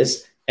ahead of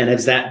this? And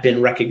has that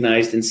been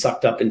recognized and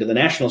sucked up into the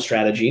national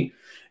strategy?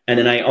 And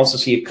then I also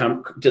see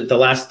the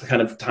last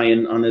kind of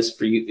tie-in on this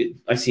for you.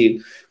 I see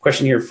a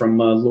question here from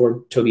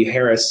Lord Toby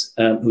Harris,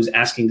 who's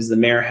asking, does the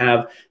mayor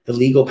have the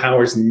legal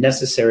powers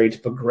necessary to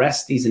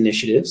progress these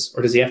initiatives,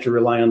 or does he have to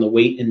rely on the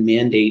weight and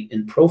mandate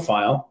and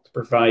profile to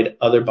provide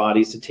other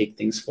bodies to take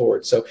things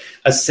forward? So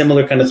a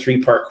similar kind of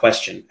three-part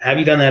question. Have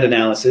you done that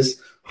analysis?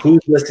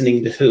 Who's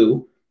listening to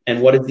who?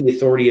 And what is the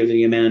authority of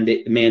the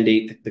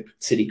mandate that the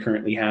city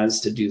currently has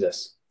to do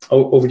this?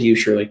 Over to you,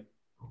 Shirley.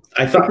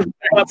 I thought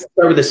let's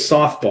start with a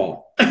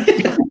softball.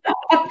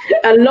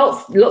 And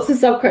lots of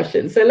sub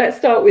questions. So let's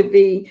start with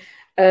the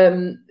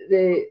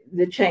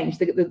the change,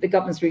 the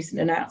government's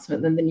recent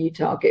announcement and the new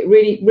target.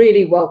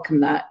 Really welcome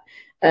that.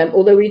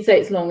 Although we'd say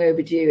it's long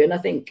overdue, and I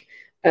think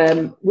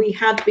we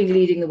had been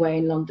leading the way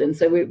in London,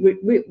 so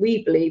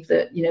we believe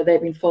that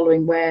they've been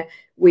following where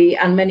we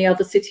and many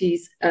other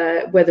cities,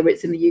 whether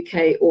it's in the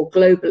UK or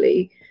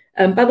globally,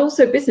 but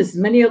also businesses.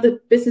 Many other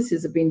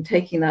businesses have been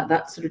taking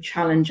that sort of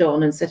challenge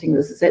on and setting,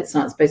 as I said,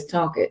 science-based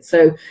targets.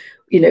 So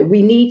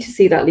we need to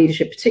see that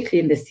leadership, particularly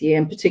in this year,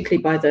 and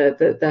particularly by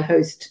the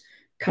host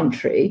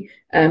country,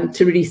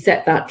 to really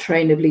set that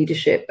train of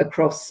leadership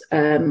across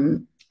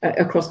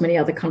many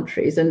other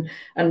countries, and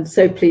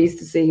so pleased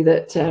to see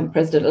that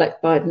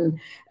President-elect Biden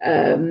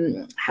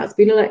has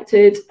been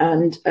elected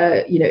and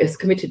is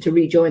committed to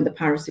rejoin the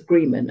Paris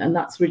Agreement, and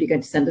that's really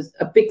going to send us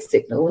a big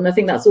signal. And I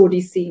think that's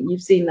already seen.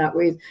 You've seen that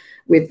with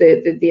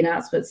the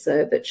announcements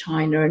that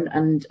China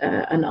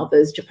and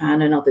others,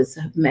 Japan and others,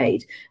 have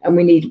made, and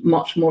we need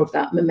much more of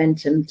that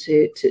momentum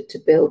to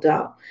build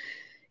up.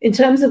 In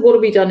terms of what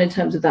have we done in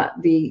terms of that,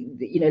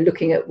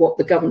 looking at what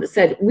the government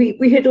said,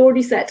 we had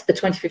already set a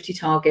 2050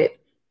 target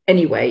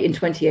anyway in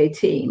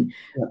 2018.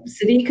 Yeah.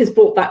 Sadiq has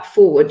brought that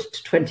forward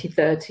to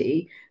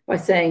 2030 by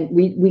saying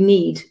we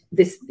need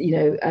this,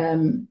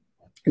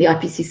 the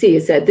IPCC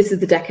has said this is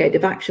the decade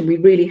of action. We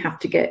really have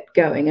to get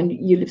going. And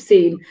you'll have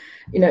seen,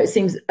 it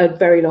seems a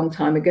very long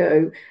time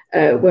ago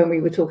when we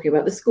were talking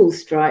about the school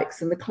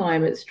strikes and the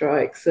climate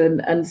strikes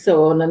and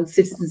so on, and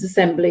citizens'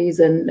 assemblies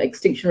and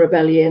Extinction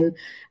Rebellion,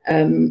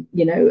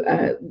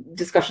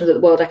 discussions at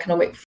the World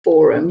Economic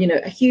Forum,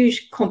 a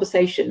huge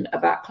conversation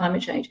about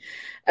climate change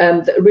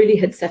that really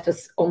had set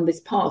us on this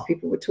path.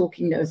 People were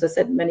talking, as I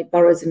said, many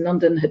boroughs in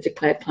London had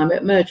declared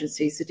climate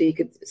emergency. Sadiq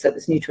had set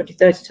this new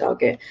 2030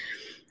 target.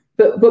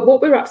 But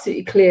what we're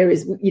absolutely clear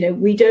is,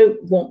 we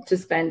don't want to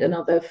spend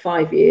another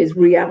 5 years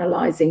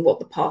reanalyzing what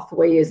the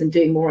pathway is and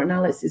doing more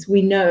analysis.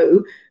 We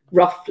know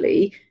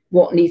roughly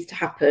what needs to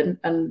happen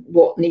and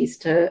what needs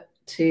to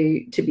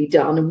be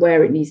done and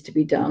where it needs to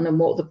be done and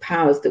what the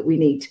powers that we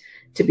need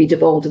to be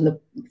devolved and the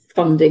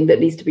funding that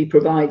needs to be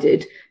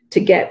provided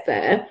to get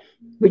there.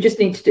 We just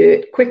need to do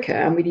it quicker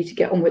and we need to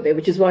get on with it,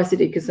 which is why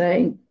Sadiq is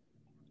saying,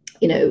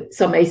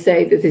 some may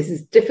say that this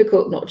is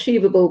difficult, not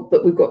achievable,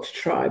 but we've got to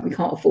try. We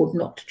can't afford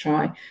not to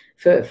try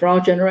for our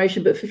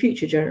generation, but for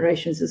future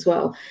generations as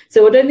well.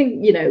 So I don't think,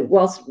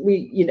 whilst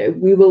we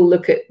will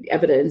look at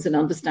evidence and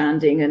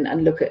understanding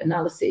and look at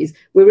analyses,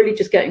 we're really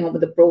just getting on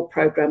with the broad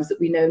programs that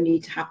we know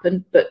need to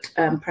happen, but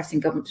pressing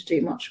government to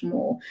do much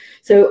more.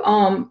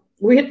 So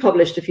we had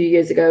published a few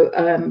years ago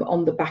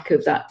on the back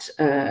of that,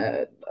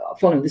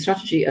 following the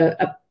strategy,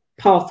 a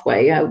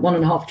pathway, a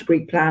 1.5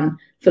 degree plan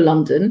for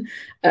London.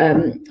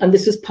 And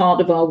this was part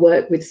of our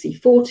work with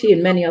C40,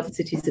 and many other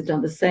cities have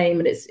done the same.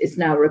 And it's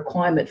now a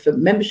requirement for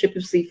membership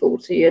of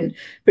C40, and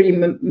pretty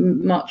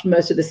much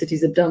most of the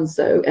cities have done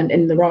so. And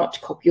in the RARCH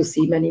you'll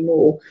see many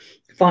more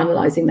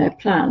finalising their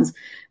plans.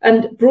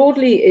 And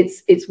broadly,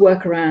 it's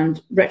work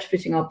around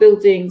retrofitting our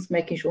buildings,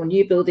 making sure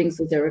new buildings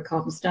are zero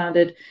carbon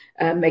standard,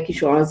 making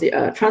sure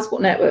our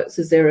transport networks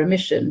are zero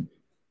emission,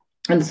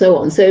 and so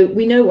on. So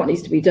we know what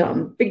needs to be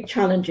done. Big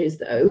challenges,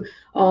 though,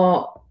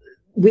 are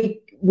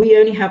we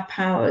only have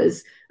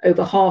powers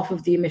over half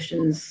of the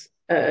emissions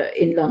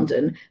in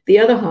London. The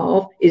other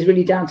half is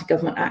really down to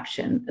government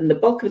action. And the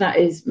bulk of that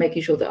is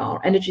making sure that our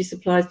energy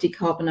supply is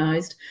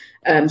decarbonised.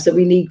 So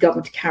we need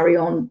government to carry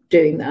on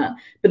doing that.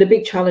 But the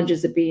big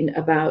challenges have been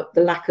about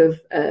the lack of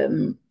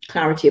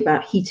clarity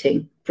about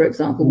heating, for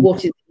example.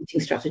 What is the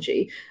heating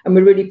strategy? And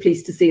we're really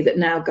pleased to see that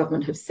now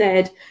government have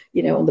said,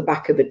 on the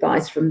back of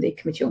advice from the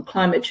Committee on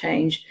Climate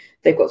Change,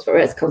 they've got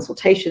various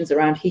consultations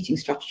around heating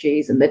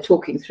strategies, and they're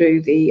talking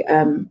through the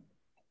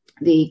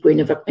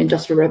Green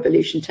Industrial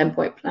Revolution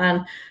 10-point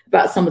plan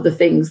about some of the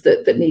things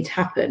that need to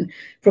happen.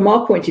 From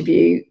our point of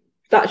view,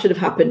 that should have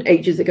happened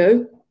ages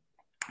ago.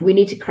 We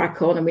need to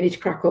crack on, and we need to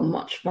crack on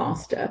much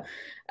faster.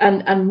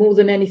 And more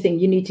than anything,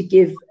 you need to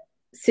give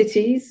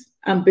cities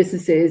and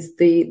businesses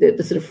the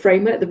sort of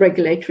framework, the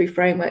regulatory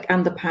framework,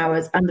 and the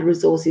powers and the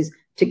resources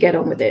to get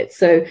on with it.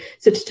 So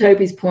to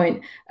Toby's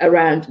point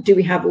around, do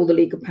we have all the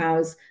legal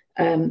powers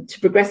to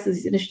progress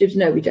these initiatives?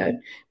 No, we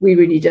don't. We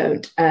really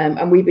don't.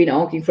 And we've been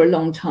arguing for a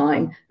long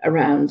time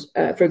around,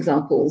 for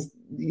example,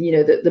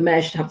 that the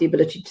mayor should have the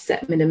ability to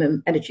set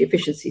minimum energy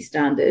efficiency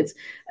standards.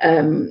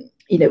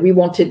 We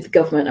wanted the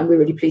government, and we're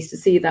really pleased to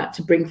see that,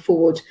 to bring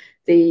forward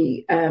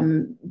the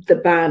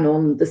ban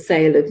on the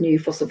sale of new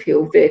fossil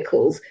fuel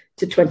vehicles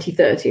to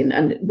 2030,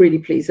 and really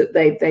pleased that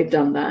they've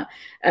done that.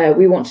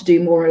 We want to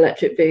do more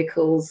electric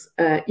vehicles.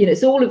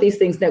 So all of these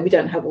things, no, we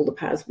don't have all the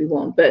powers we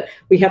want, but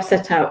we have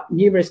set out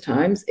numerous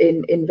times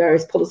in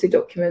various policy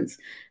documents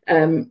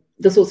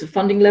the sorts of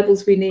funding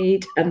levels we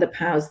need and the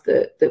powers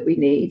that we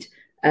need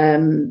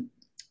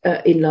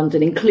in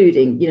London,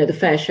 including, the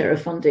fair share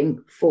of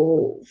funding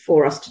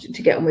for us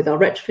to get on with our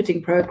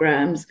retrofitting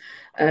programs,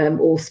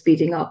 or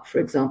speeding up, for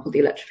example, the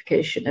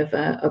electrification of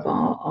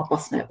our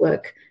bus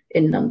network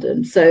in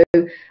London. So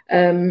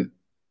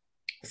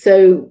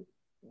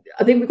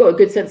I think we've got a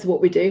good sense of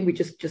what we're doing. We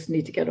just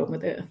need to get on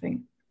with it, I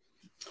think.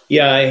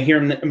 Yeah,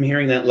 I'm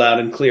hearing that loud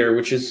and clear,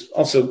 which is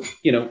also,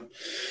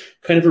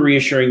 kind of a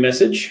reassuring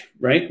message,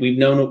 right? We've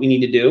known what we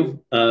need to do.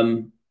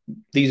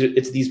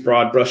 It's these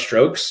broad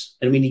brushstrokes,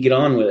 and we need to get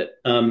on with it.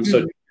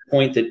 So to the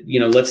point that,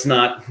 let's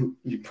not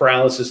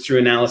paralysis through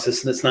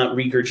analysis, let's not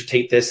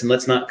regurgitate this, and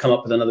let's not come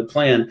up with another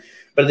plan.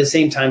 But at the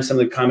same time, some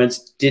of the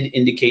comments did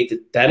indicate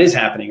that that is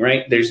happening,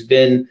 right? There's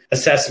been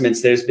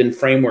assessments, there's been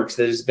frameworks,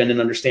 there's been an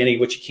understanding of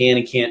what you can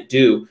and can't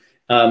do.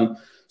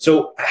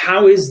 So how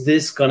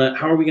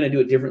are we going to do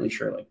it differently,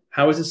 Shirley?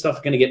 How is this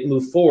stuff going to get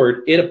moved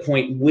forward at a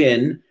point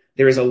when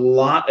there is a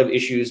lot of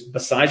issues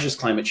besides just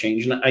climate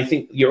change? And I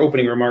think your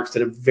opening remarks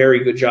did a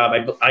very good job,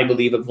 I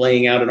believe, of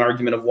laying out an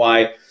argument of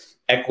why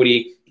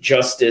equity,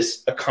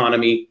 justice,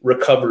 economy,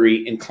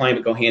 recovery, and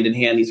climate go hand in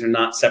hand. These are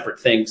not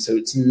separate things. So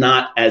it's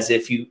not as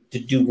if you to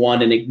do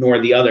one and ignore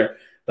the other.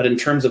 But in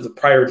terms of the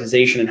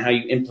prioritization and how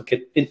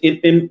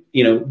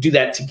you do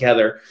that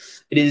together,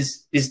 it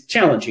is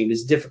challenging, it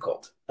is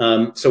difficult.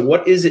 So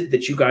what is it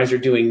that you guys are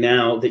doing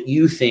now that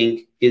you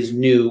think is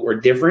new or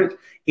different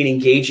in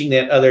engaging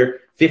that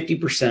other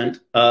 50%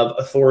 of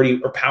authority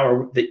or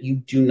power that you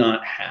do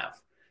not have?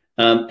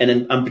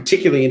 And I'm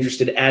particularly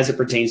interested as it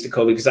pertains to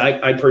COVID, because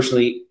I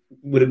personally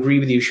would agree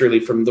with you, Shirley,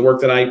 from the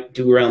work that I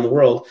do around the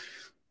world.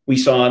 We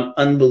saw an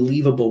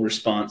unbelievable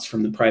response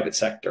from the private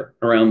sector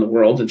around the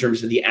world in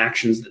terms of the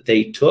actions that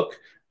they took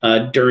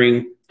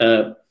during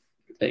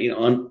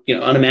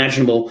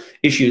unimaginable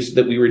issues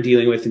that we were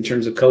dealing with in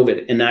terms of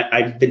COVID. And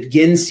I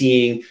begin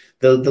seeing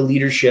the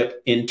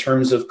leadership in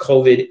terms of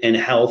COVID and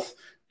health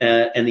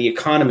and the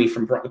economy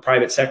from the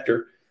private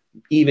sector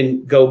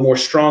even go more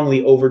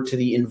strongly over to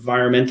the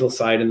environmental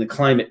side and the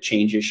climate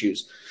change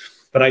issues.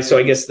 But I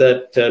guess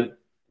that to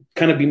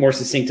kind of be more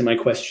succinct to my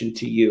question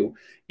to you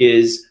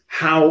is,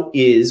 how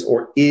is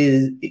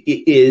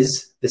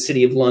the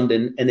City of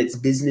London and its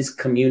business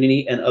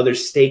community and other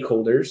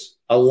stakeholders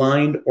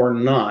aligned or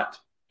not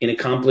in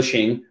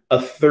accomplishing a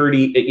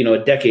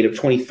decade of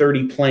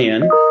 2030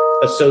 plan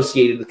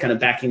associated with kind of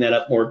backing that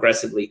up more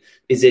aggressively?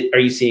 Are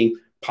you seeing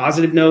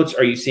positive notes?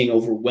 Are you seeing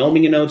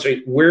overwhelming notes?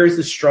 Where is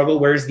the struggle?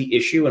 Where is the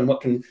issue? And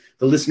what can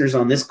the listeners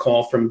on this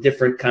call from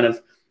different kind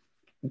of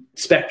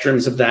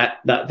spectrums of that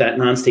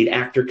non-state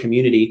actor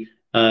community,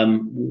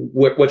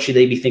 what should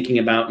they be thinking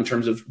about in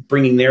terms of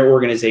bringing their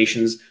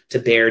organizations to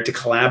bear to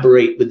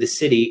collaborate with the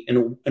city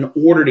in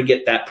order to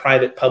get that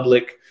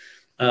private-public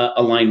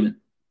alignment?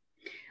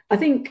 I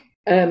think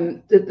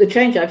the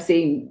change I've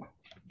seen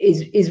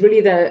is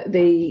really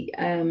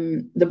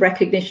the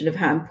recognition of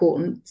how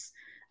important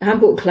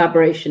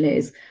collaboration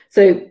is.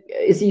 So,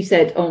 as you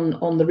said,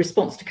 on the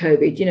response to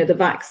COVID, the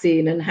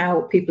vaccine and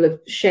how people have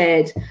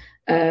shared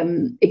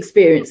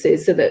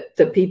experiences so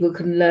that people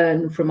can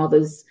learn from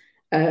others'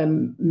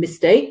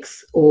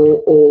 mistakes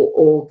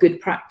or good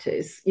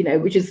practice,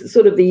 which is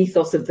sort of the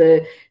ethos of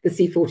the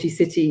C40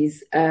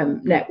 Cities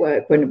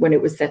network when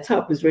it was set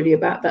up, was really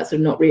about that, sort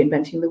of not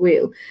reinventing the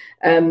wheel.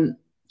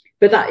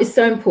 But that is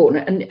so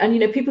important.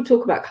 And people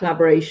talk about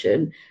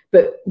collaboration,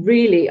 but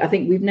really, I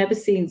think we've never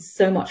seen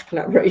so much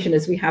collaboration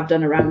as we have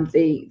done around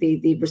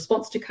the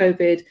response to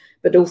COVID,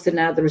 but also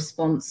now the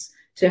response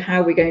to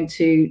how we're going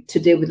to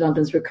deal with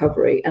London's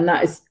recovery. And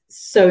that is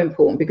so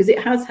important because it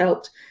has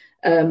helped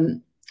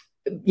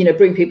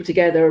bring people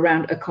together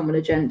around a common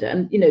agenda.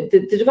 And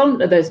the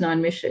development of those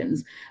 9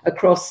 missions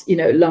across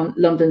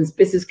London's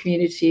business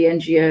community,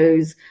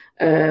 NGOs,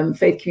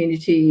 faith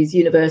communities,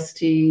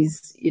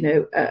 universities,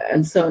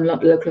 and so on,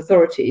 local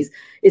authorities,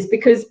 is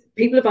because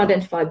people have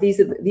identified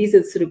these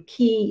are sort of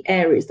key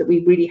areas that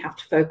we really have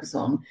to focus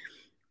on,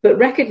 but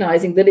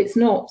recognizing that it's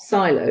not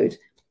siloed.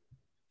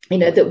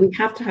 That we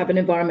have to have an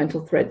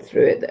environmental thread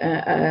through it,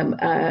 and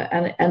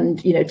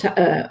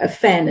a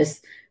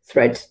fairness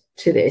thread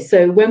to this.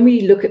 So when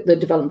we look at the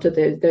development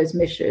of those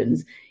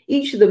missions,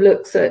 each of them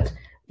looks at,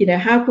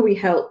 how can we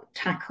help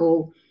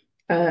tackle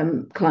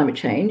climate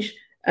change,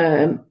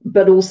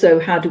 but also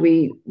how do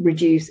we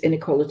reduce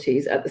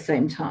inequalities at the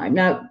same time.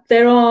 Now,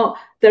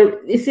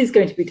 this is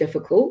going to be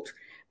difficult,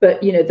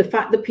 but the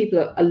fact that people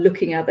are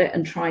looking at it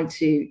and trying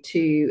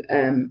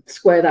to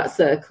square that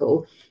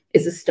circle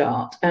is a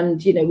start.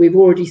 And we've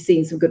already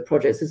seen some good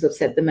projects. As I've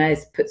said, the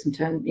mayor's put some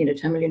 10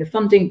 million of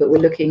funding, but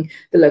the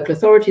local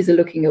authorities are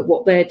looking at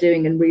what they're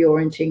doing and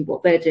reorienting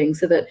what they're doing,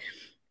 so that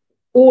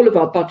all of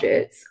our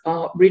budgets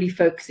are really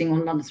focusing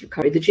on London's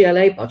recovery. The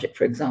GLA budget,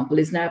 for example,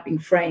 is now being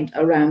framed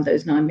around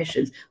those 9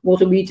 missions.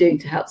 What are we doing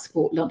to help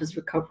support London's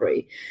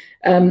recovery?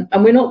 And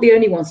we're not the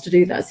only ones to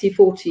do that.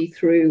 C40,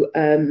 through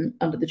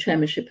under the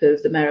chairmanship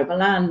of the Mayor of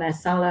Milan, Mayor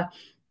Sala,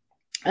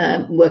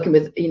 working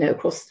with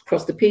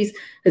across the piece,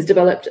 has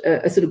developed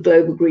a sort of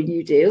global Green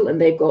New Deal,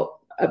 and they've got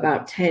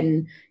about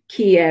 10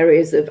 key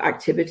areas of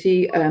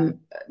activity.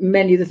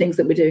 Many of the things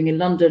that we're doing in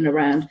London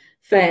around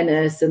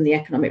fairness and the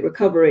economic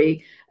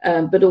recovery,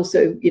 but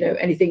also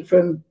anything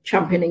from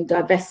championing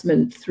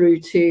divestment through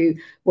to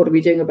what are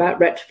we doing about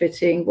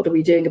retrofitting, what are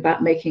we doing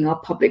about making our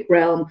public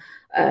realm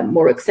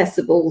more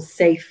accessible,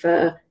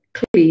 safer,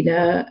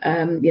 cleaner,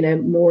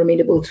 more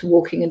amenable to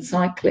walking and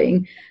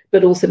cycling,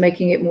 but also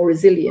making it more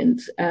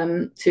resilient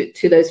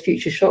to those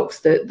future shocks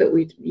that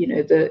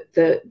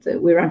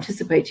we're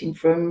anticipating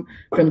from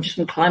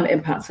climate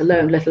impacts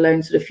alone, let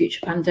alone sort of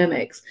future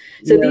pandemics.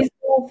 So these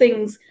are all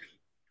things.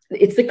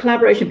 It's the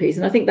collaboration piece,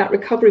 and I think that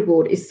recovery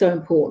board is so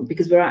important,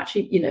 because we're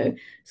actually,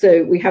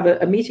 so we have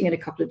a meeting in a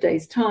couple of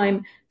days'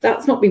 time.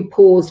 That's not been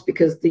paused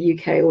because the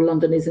UK or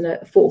London is in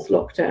a fourth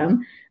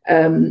lockdown,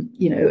 a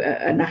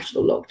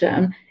national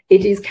lockdown.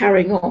 It is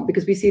carrying on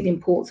because we see the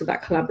importance of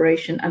that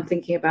collaboration and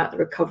thinking about the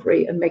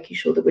recovery and making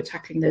sure that we're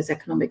tackling those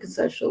economic and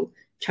social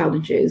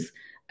challenges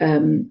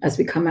as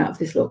we come out of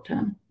this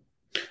lockdown.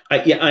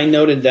 I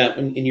noted that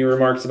in your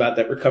remarks about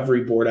that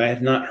recovery board. I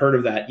had not heard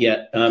of that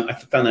yet. I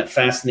found that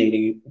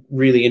fascinating,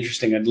 really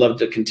interesting. I'd love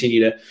to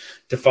continue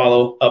to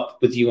follow up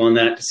with you on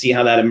that, to see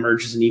how that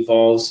emerges and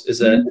evolves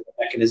as a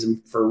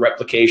mechanism for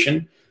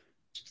replication.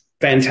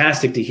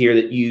 Fantastic to hear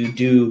that you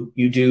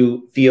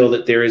do feel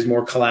that there is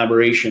more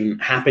collaboration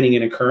happening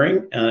and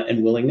occurring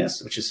and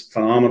willingness, which is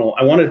phenomenal.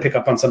 I wanted to pick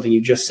up on something you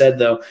just said,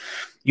 though.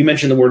 You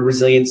mentioned the word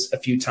resilience a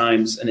few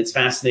times, and it's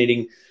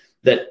fascinating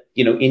that,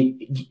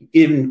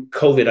 in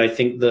COVID, I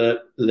think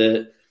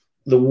the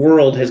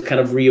world has kind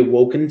of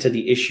reawoken to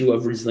the issue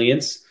of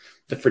resilience,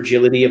 the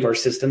fragility of our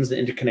systems, the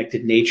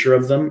interconnected nature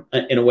of them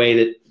in a way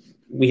that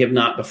we have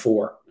not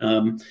before.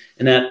 And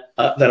that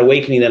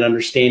awakening, that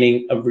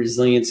understanding of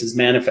resilience is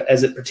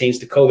as it pertains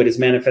to COVID, has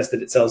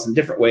manifested itself in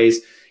different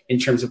ways in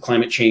terms of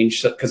climate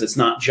change, because it's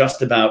not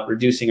just about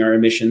reducing our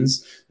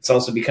emissions. It's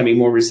also becoming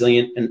more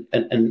resilient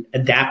and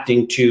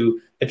adapting to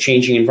a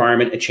changing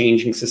environment, a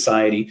changing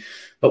society.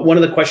 But one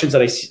of the questions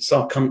that I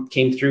saw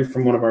came through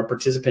from one of our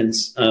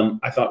participants,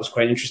 I thought was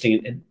quite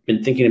interesting and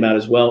been thinking about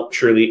as well,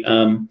 Shirley.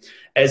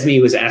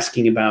 Esme was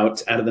asking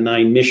about, out of the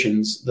 9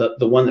 missions,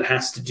 the one that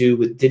has to do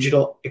with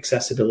digital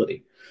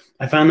accessibility.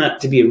 I found that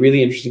to be a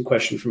really interesting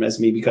question from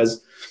Esme,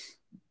 because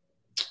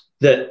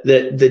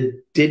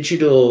the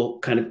digital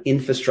kind of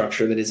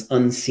infrastructure that is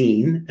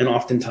unseen and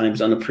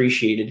oftentimes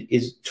unappreciated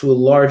is, to a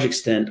large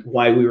extent,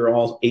 why we were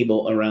all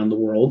able around the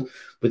world,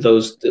 with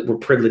those that were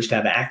privileged to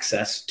have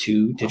access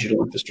to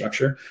digital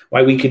infrastructure,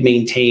 why we could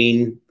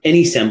maintain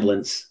any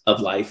semblance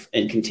of life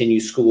and continue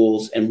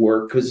schools and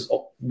work, because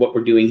what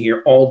we're doing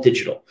here, all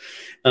digital.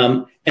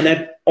 And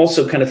that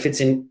also kind of fits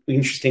in,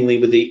 interestingly,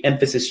 with the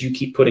emphasis you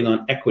keep putting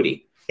on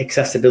equity,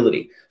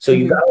 accessibility. So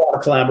you've got a lot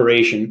of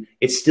collaboration.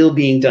 It's still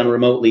being done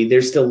remotely.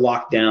 There's still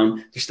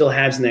lockdown. There's still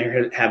haves and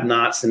there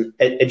have-nots and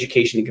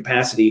education and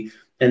capacity.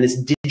 And this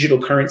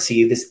digital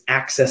currency, this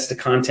access to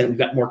content, we've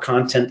got more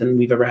content than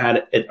we've ever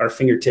had at our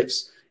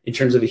fingertips in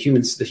terms of the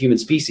human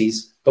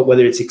species. But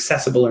whether it's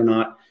accessible or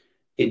not,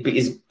 it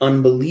is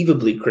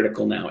unbelievably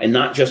critical now. And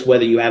not just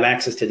whether you have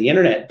access to the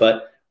internet,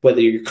 but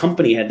whether your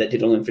company had that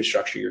digital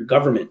infrastructure, your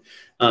government.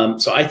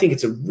 So I think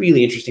it's a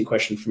really interesting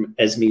question from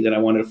Esme that I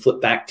wanted to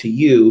flip back to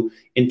you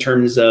in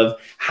terms of,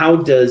 how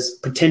does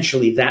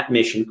potentially that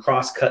mission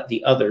cross-cut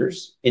the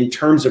others in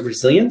terms of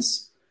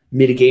resilience,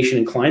 mitigation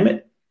and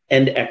climate,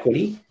 and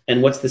equity,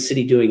 and what's the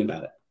city doing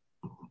about it?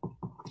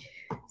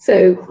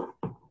 So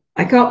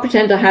I can't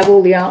pretend I have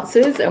all the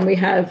answers, and we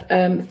have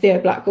Theo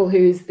Blackwell,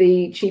 who's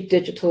the Chief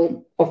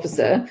Digital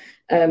Officer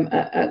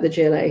at the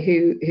GLA,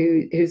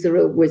 who's a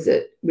real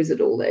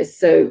wizard all this.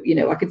 So,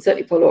 I can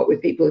certainly follow up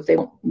with people if they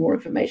want more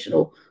information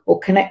or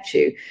connect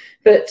you.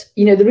 But,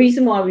 the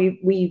reason why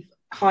we've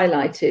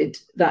highlighted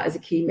that as a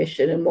key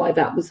mission, and why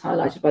that was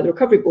highlighted by the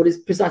Recovery Board, is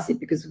precisely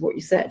because of what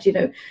you said.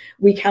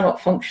 We cannot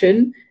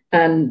function,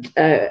 and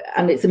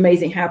it's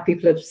amazing how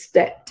people have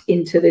stepped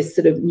into this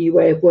sort of new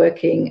way of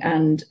working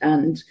and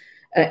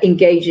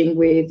engaging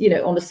with,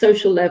 on a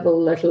social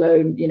level, let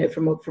alone,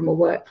 from a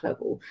work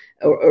level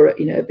or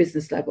a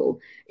business level.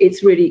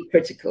 It's really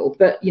critical.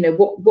 But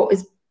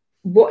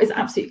what is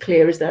absolutely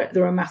clear is that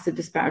there are massive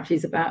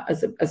disparities about,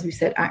 as we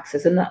said,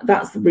 access, and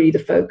that's really the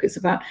focus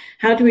about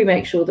how do we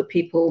make sure that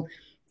people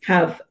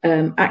have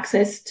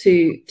access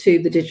to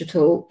the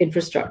digital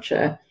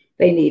infrastructure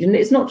they need. And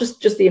it's not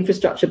just the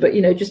infrastructure, but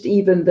just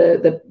even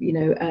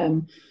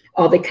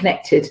are they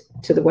connected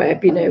to the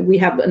web? We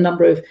have a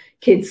number of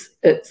kids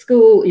at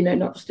school,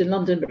 not just in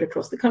London but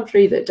across the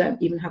country, that don't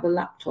even have a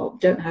laptop,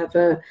 don't have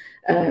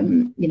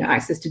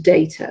access to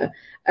data,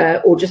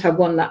 or just have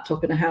one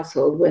laptop in a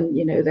household when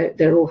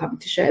they're all having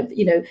to share.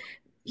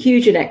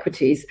 Huge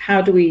inequities.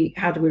 How do we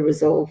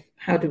resolve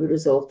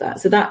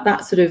that? So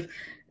that sort of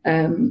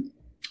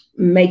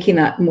making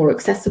that more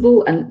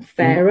accessible and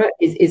fairer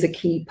is a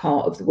key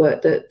part of the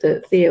work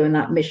that Theo and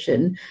that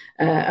mission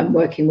and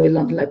working with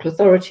London local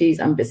authorities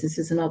and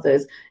businesses and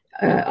others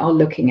are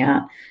looking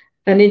at.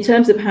 And in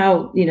terms of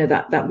how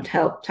that would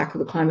help tackle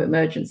the climate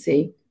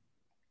emergency,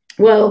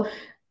 well,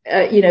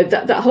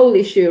 that whole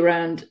issue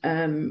around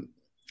the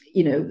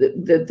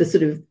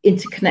sort of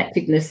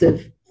interconnectedness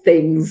of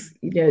things,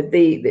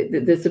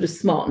 the sort of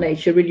smart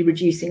nature, really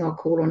reducing our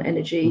call on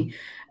energy.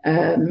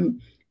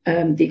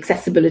 The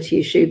accessibility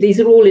issue, these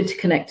are all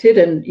interconnected,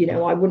 and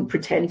I wouldn't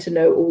pretend to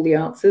know all the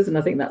answers, and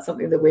I think that's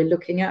something that we're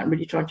looking at and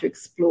really trying to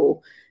explore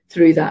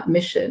through that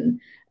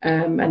mission.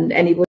 And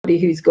anybody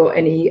who's got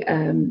any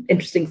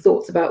interesting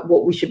thoughts about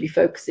what we should be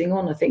focusing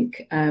on, I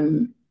think,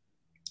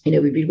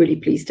 we'd be really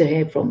pleased to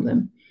hear from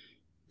them.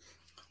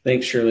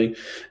 Thanks, Shirley.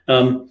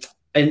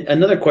 And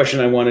another question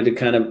I wanted to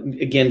kind of,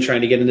 again,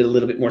 trying to get into a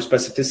little bit more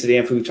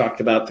specificity after we've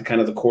talked about the kind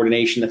of the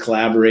coordination, the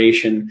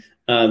collaboration,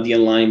 the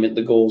alignment,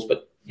 the goals,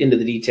 but into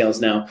the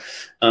details now.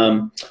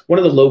 One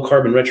of the low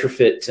carbon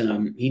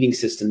retrofit heating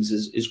systems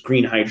is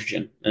green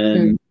hydrogen.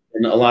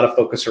 And a lot of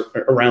focus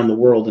around the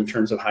world in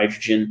terms of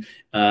hydrogen,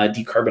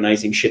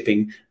 decarbonizing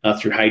shipping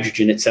through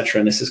hydrogen, et cetera.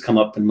 And this has come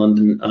up in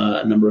London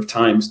a number of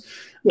times.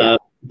 Yeah.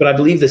 But I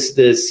believe the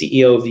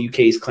CEO of the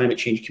UK's Climate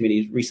Change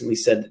Committee recently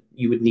said that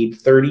you would need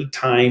 30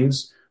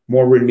 times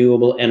more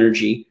renewable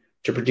energy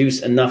to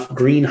produce enough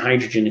green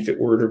hydrogen if it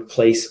were to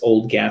replace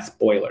old gas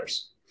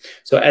boilers.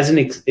 So as an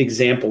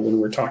example, when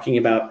we're talking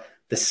about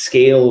the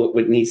scale of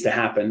what needs to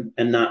happen,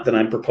 and not that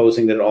I'm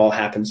proposing that it all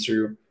happens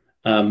through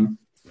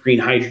green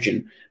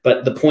hydrogen,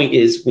 but the point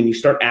is when you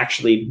start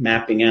actually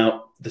mapping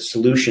out the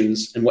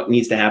solutions and what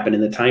needs to happen in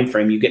the time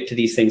frame, you get to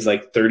these things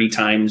like 30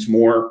 times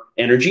more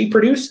energy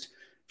produced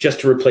just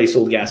to replace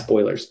old gas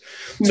boilers.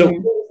 So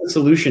what's the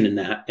solution in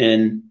that?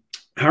 And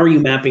how are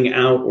you mapping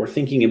out or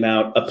thinking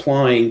about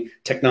applying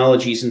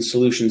technologies and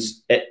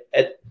solutions at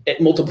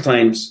multiple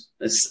times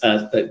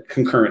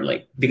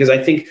concurrently? Because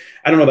I think,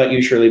 I don't know about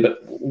you, Shirley,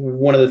 but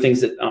one of the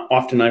things that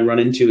often I run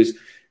into is,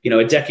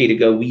 a decade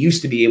ago, we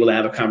used to be able to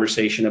have a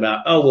conversation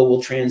about, oh, well,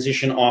 we'll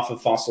transition off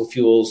of fossil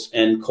fuels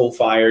and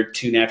coal-fired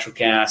to natural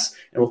gas,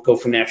 and we'll go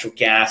from natural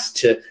gas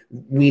to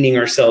weaning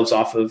ourselves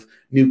off of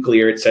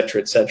nuclear, et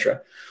cetera, et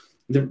cetera.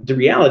 The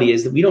reality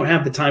is that we don't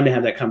have the time to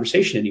have that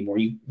conversation anymore.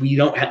 We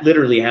don't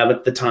literally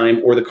have the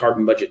time or the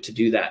carbon budget to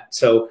do that.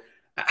 So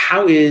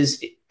how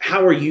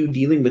are you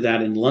dealing with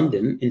that in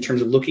London in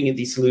terms of looking at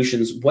these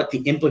solutions, what the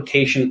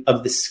implication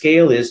of the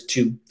scale is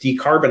to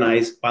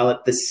decarbonize, while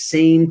at the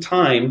same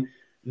time,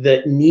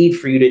 the need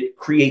for you to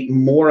create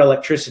more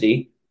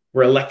electricity,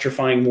 we're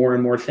electrifying more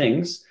and more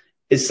things,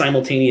 is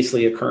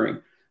simultaneously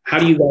occurring? How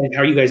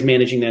are you guys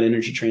managing that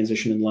energy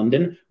transition in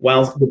London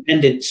while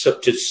dependent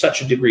to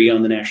such a degree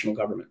on the national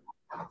government?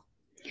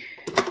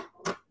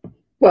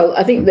 Well,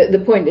 I think that the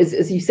point is,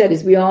 as you said,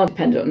 is we are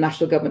dependent on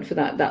national government for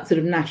that sort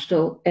of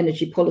national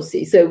energy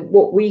policy. So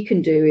what we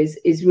can do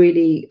is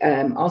really,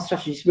 our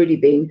strategy has really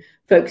been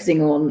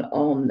focusing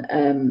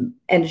on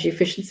energy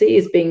efficiency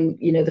as being,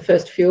 the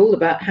first fuel,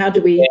 about how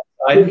do we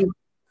really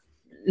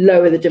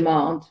lower the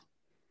demand.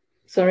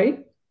 Sorry?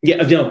 Yeah,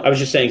 no, I was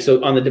just saying,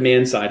 so on the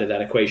demand side of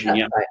that equation,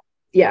 That's right.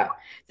 Yeah.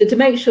 So to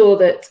make sure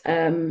that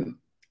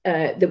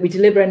that we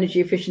deliver energy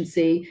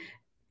efficiency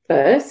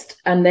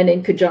first, and then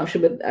in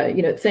conjunction with, at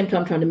the same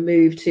time trying to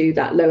move to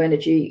that low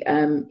energy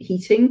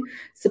heating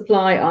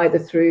supply, either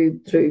through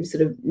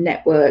sort of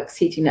networks,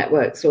 heating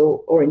networks,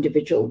 or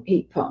individual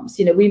heat pumps.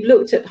 We've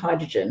looked at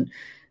hydrogen,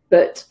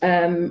 but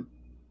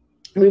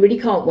we really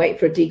can't wait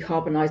for a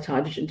decarbonised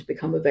hydrogen to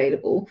become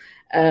available.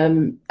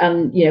 And,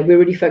 we're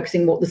really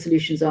focusing what the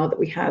solutions are that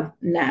we have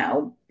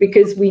now,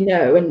 because we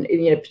know, and,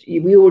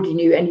 we already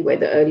knew anyway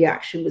that early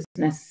action was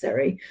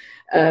necessary,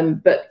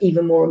 but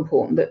even more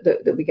important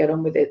that we get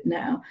on with it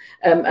now.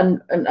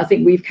 And I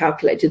think we've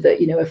calculated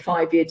that, a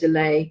 5-year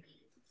delay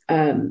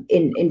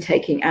in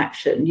taking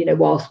action,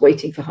 whilst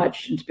waiting for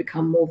hydrogen to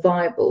become more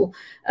viable,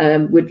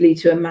 would lead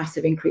to a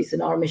massive increase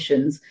in our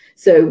emissions.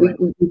 So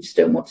we just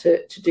don't want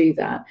to do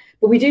that.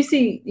 But we do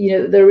see,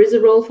 there is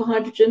a role for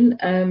hydrogen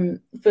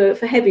for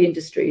heavy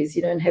industries,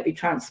 and heavy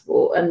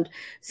transport. And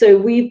so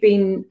we've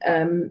been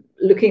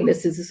looking at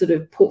this as a sort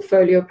of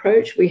portfolio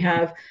approach. We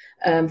have,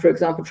 for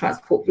example,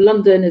 Transport for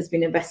London has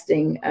been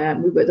investing.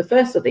 We were the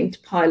first, I think,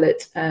 to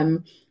pilot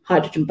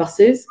hydrogen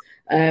buses.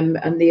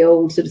 And the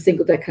old sort of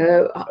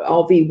single-decker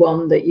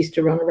RV1 that used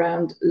to run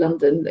around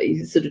London,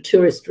 these sort of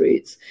tourist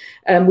routes.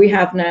 We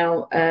have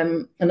now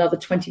another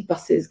 20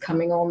 buses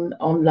coming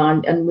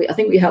online, and I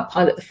think we helped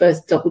pilot the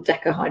first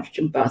double-decker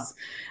hydrogen bus.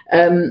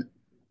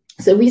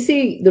 So we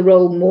see the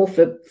role more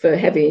for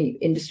heavy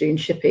industry and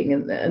shipping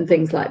and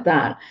things like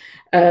that.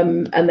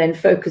 And then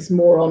focus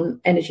more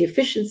on energy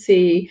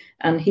efficiency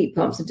and heat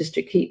pumps and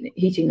district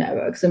heating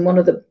networks. And one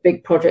of the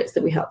big projects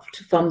that we helped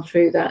to fund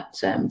through that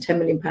 £10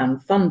 million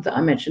fund that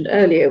I mentioned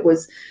earlier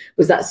was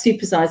that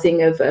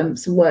supersizing of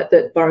some work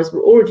that boroughs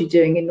were already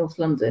doing in North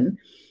London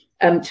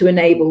to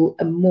enable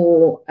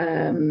more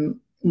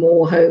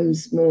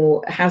homes,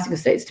 more housing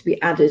estates to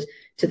be added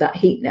to that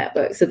heat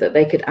network, so that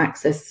they could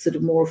access sort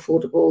of more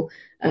affordable,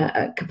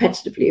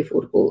 competitively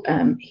affordable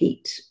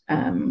heat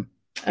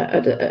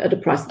at a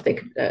price that they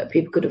could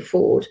people could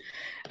afford.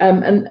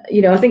 And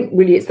I think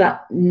really it's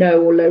that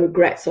no or low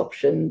regrets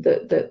option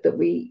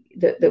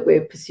that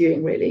we're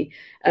pursuing really.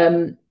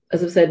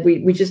 As I've said,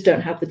 we just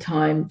don't have the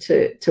time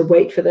to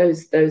wait for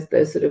those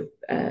sort of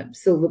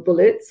silver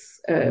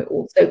bullets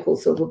or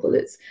so-called silver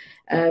bullets,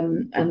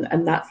 and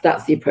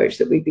that's the approach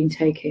that we've been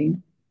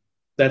taking.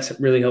 That's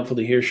really helpful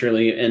to hear,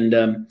 Shirley. And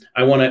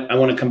I want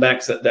to come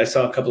back. So I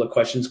saw a couple of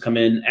questions come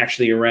in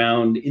actually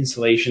around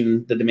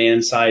insulation, the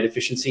demand side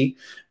efficiency.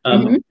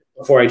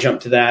 Before I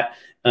jump to that,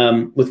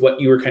 with what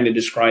you were kind of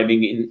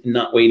describing in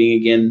not waiting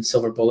again,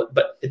 silver bullet.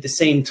 But at the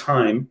same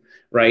time,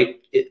 right,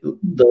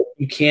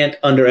 you can't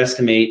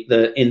underestimate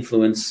the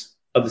influence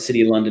of the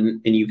City of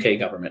London in UK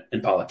government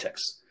and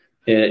politics.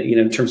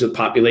 In terms of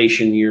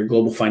population, your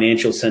global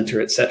financial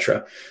center, et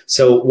cetera.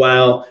 So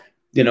while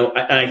it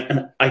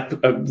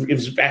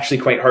was actually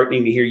quite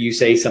heartening to hear you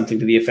say something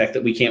to the effect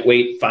that we can't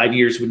wait 5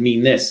 years would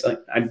mean this.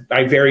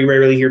 I very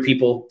rarely hear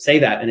people say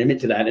that and admit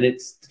to that, and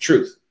it's the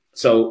truth.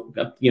 So,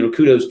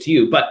 kudos to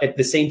you. But at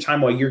the same time,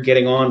 while you're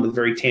getting on with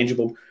very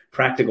tangible,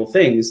 practical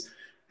things,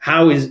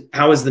 how is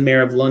the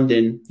Mayor of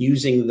London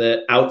using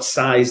the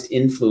outsized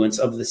influence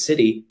of the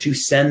city to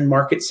send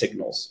market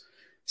signals,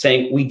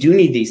 saying we do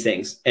need these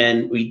things,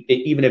 and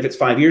even if it's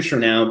 5 years from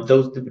now,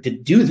 to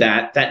do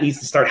that needs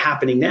to start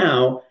happening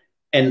now.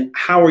 And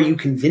how are you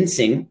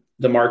convincing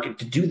the market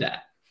to do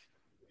that?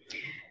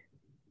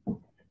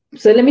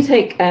 So let me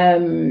take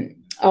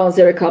our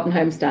zero carbon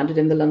home standard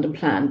in the London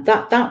plan.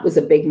 That was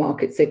a big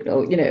market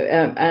signal,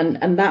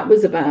 and that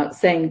was about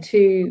saying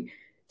to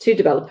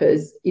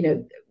developers,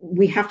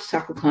 we have to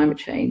tackle climate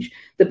change.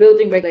 The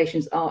building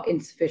regulations are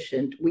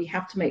insufficient. We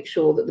have to make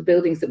sure that the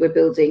buildings that we're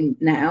building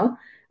now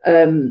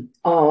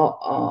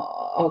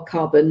are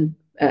carbon.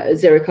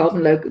 Zero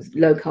carbon,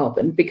 low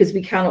carbon, because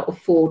we cannot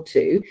afford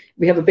to.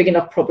 We have a big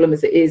enough problem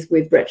as it is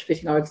with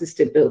retrofitting our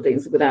existing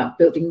buildings without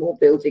building more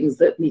buildings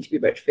that need to be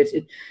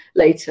retrofitted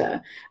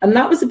later. And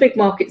that was a big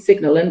market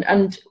signal.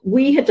 And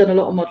we had done a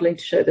lot of modelling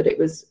to show that it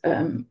was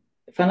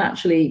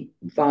financially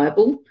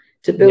viable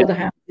to build the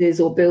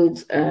houses or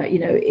build,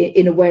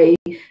 in a way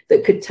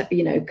that could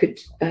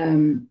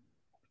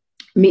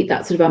meet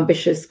that sort of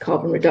ambitious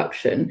carbon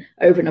reduction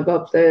over and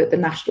above the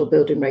national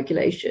building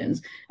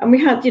regulations. And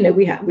we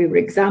were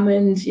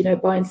examined,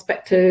 by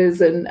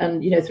inspectors and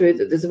through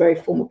there's a very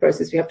formal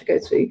process we have to go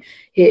through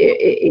here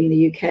in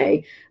the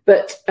UK.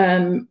 But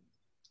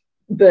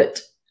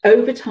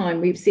over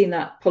time, we've seen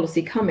that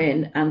policy come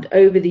in, and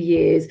over the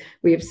years,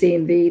 we have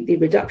seen the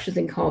reductions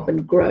in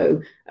carbon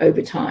grow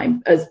over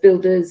time as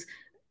builders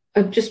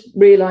I've just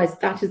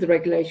realised that is the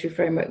regulatory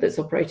framework that's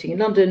operating in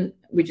London.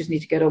 We just need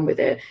to get on with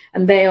it.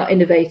 And they are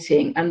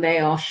innovating, and they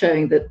are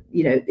showing that,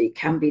 it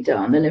can be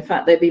done. And in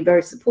fact, they've been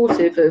very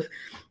supportive of,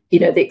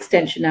 the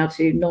extension now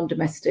to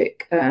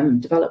non-domestic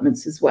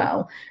developments as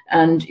well.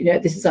 And,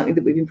 this is something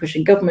that we've been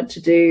pushing government to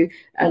do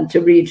and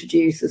to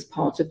reintroduce as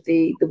part of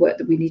the work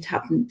that we need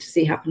to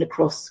see happen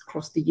across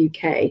the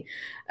UK.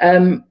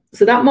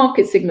 So that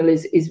market signal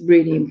is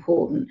really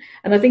important,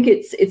 and I think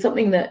it's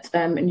something that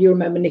and you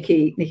remember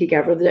Nikki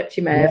Gavra, the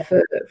deputy mayor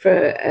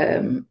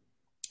for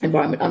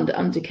environment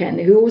under Ken,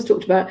 who always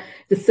talked about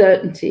the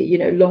certainty,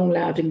 long,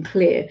 loud, and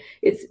clear.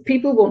 It's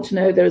people want to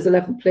know there is a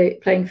level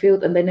playing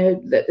field, and they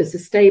know that there's a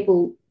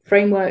stable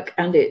framework,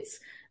 and it's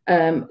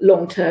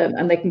long term,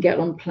 and they can get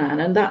on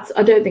plan. And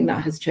I don't think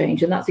that has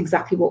changed, and that's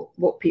exactly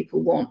what people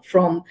want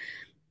from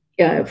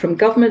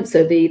government.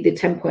 So the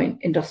 10-point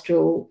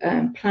industrial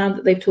plan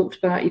that they've talked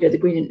about, the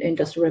Green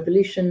Industrial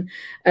Revolution,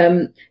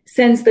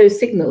 sends those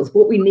signals.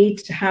 What we need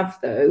to have,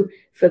 though,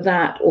 for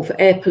that, or for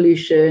air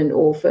pollution,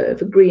 or for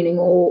greening,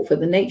 or for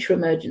the nature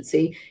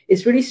emergency,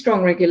 is really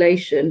strong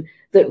regulation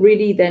that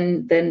really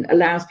then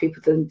allows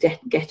people to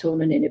get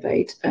on and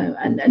innovate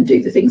and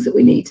do the things that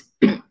we need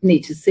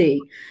to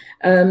see.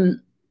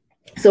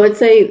 So I'd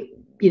say,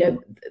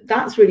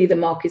 that's really the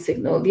market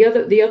signal. The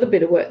other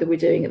bit of work that we're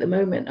doing at the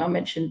moment, I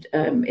mentioned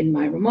in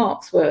my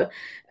remarks, were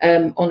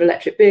on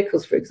electric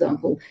vehicles, for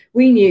example.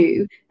 We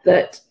knew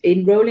that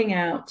in rolling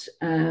out,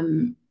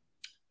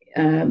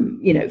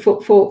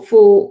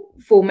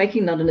 for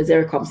making London a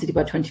zero carbon city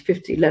by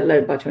 2050, let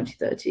alone by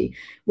 2030,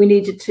 we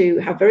needed to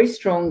have very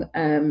strong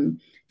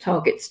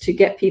targets to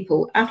get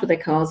people out of their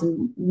cars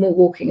and more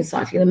walking and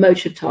cycling, the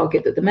motive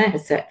target that the mayor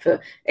has set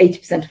for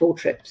 80% of all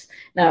trips.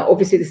 Now,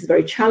 obviously, this is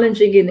very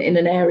challenging in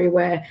an area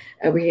where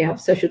we have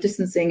social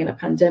distancing and a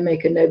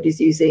pandemic, and nobody's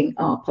using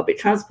our public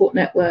transport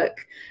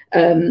network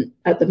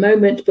at the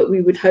moment, but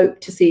we would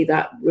hope to see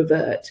that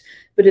revert.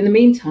 But in the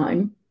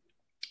meantime,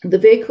 the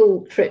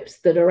vehicle trips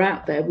that are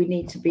out there, we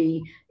need to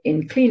be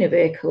in cleaner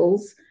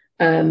vehicles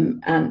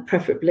and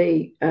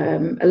preferably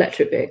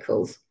electric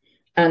vehicles.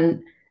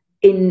 And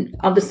in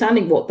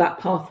understanding what that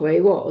pathway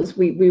was,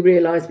 we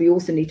realised we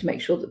also need to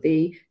make sure that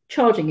the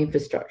charging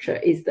infrastructure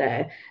is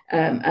there,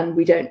 and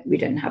we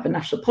don't have a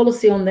national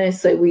policy on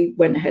this, so we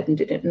went ahead and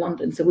did it in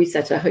London. So we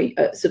set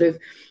a sort of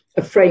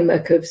a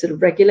framework of sort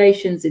of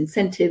regulations,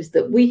 incentives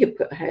that we had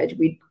put ahead.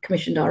 We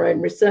commissioned our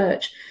own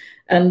research,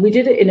 and we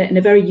did it in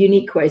a very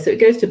unique way. So it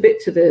goes to a bit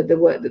to the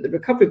work that the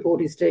Recovery Board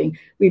is doing.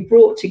 We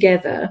brought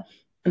together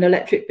an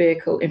electric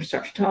vehicle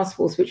infrastructure task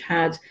force, which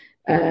had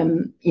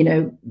the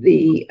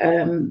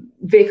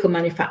vehicle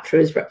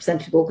manufacturers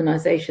representative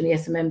organisation, the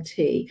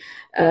SMMT,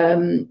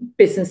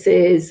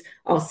 businesses,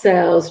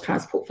 ourselves,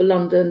 Transport for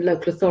London,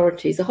 local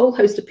authorities, a whole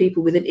host of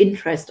people with an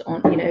interest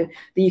on,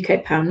 the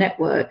UK Power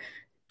Network,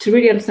 to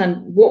really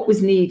understand what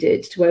was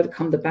needed to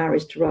overcome the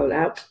barriers to roll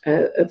out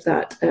of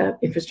that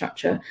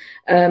infrastructure.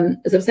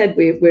 As I've said,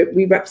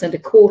 we represent a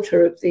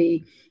quarter of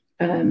the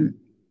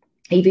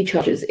EV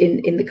chargers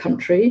in the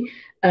country.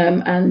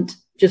 And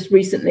just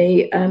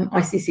recently,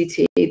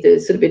 ICCT, the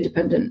sort of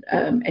independent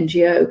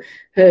NGO,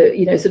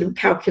 sort of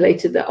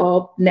calculated that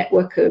our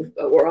network of,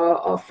 or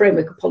our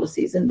framework of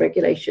policies and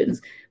regulations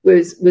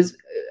was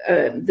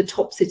the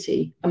top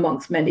city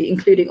amongst many,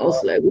 including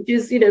Oslo, which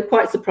is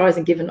quite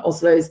surprising given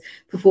Oslo's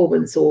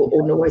performance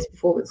or Norway's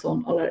performance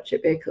on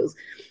electric vehicles.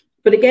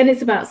 But again,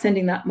 it's about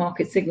sending that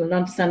market signal and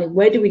understanding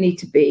where do we need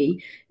to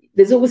be.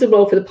 There's always a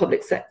role for the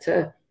public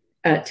sector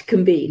to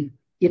convene.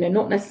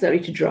 Not necessarily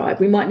to drive.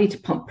 We might need to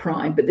pump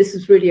prime, but this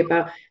is really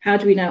about how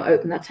do we now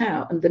open that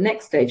out? And the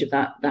next stage of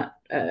that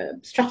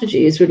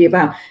strategy is really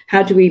about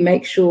how do we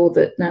make sure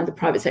that now the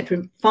private sector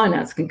and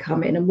finance can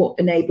come in, and what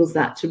enables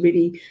that to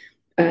really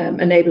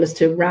enable us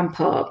to ramp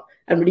up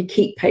and really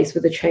keep pace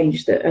with the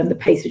change and the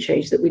pace of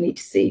change that we need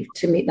to see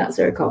to meet that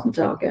zero carbon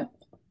target.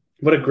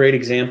 What a great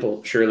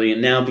example, Shirley.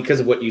 And now, because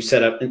of what you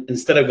set up,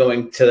 instead of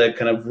going to the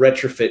kind of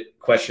retrofit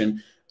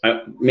question,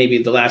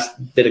 maybe the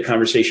last bit of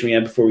conversation we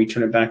had before we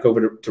turn it back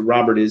over to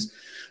Robert is,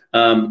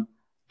 I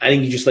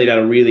think you just laid out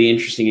a really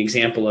interesting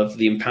example of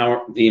the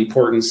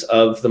importance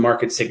of the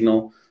market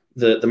signal,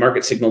 the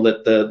market signal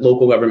that the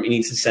local government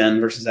needs to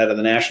send versus that of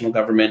the national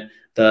government,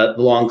 the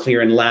long,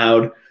 clear, and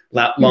loud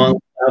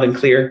and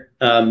clear.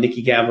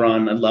 Nikki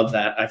Gavron, I love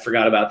that. I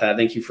forgot about that.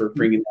 Thank you for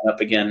bringing that up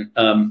again,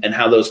 and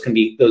how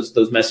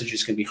those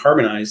messages can be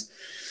harmonized.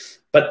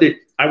 But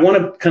I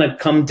want to kind of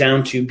come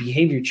down to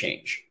behavior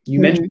change. You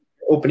mentioned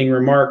opening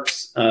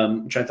remarks,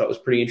 which I thought was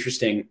pretty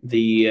interesting.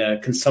 The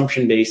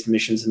consumption-based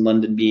emissions in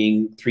London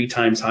being 3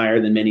 times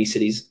higher than many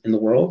cities in the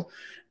world.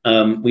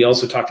 We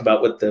also talked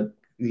about what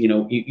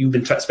you've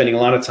been spending a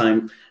lot of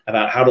time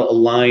about how to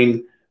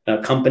align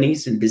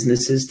companies and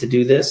businesses to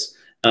do this.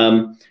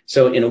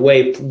 So in a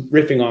way,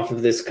 riffing off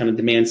of this kind of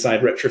demand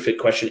side retrofit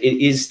question,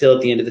 it is still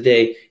at the end of the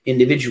day,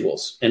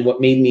 individuals. And what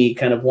made me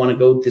kind of want to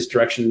go this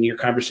direction in your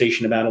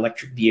conversation about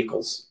electric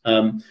vehicles.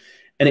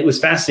 And it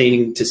was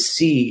fascinating to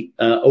see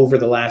over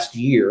the last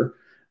year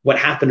what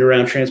happened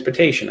around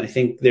transportation. I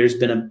think there's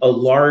been a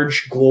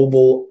large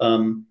global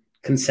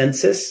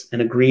consensus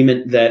and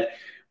agreement that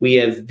we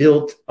have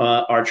built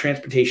our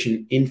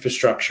transportation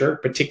infrastructure,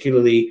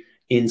 particularly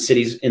in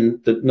cities in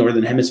the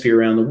Northern Hemisphere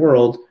around the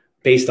world,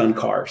 based on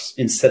cars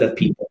instead of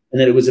people,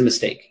 and that it was a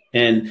mistake.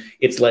 And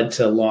it's led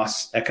to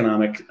lost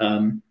economic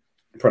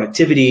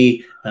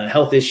productivity,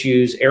 health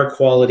issues, air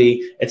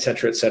quality, et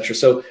cetera, et cetera.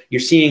 So you're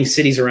seeing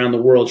cities around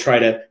the world try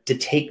to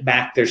take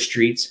back their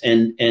streets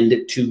and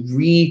to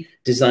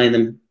redesign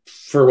them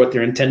for what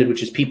they're intended,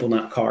 which is people,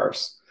 not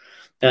cars.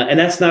 And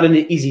that's not an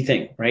easy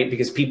thing, right?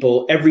 Because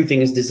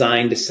everything is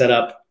designed to set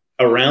up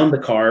around the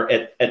car,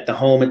 at the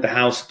home, at the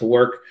house, at the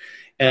work.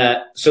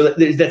 So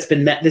that's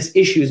been met. This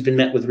issue has been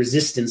met with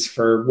resistance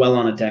for well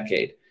on a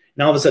decade.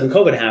 Now all of a sudden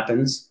COVID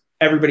happens,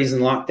 everybody's in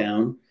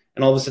lockdown,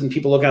 and all of a sudden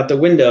people look out the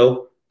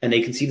window and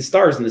they can see the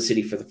stars in the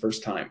city for the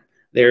first time.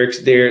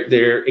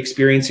 They're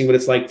experiencing what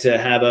it's like to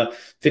have a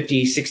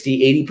 50,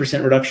 60,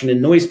 80% reduction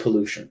in noise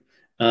pollution,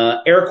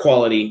 air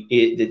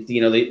quality.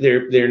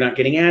 They're not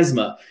getting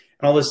asthma.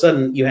 And all of a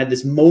sudden you had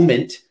this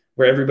moment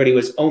where everybody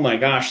was, oh my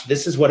gosh,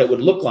 this is what it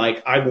would look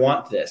like. I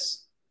want this.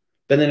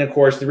 But then, of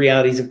course, the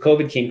realities of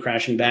COVID came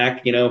crashing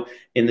back.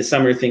 In the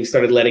summer, things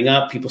started letting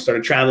up. People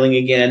started traveling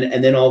again.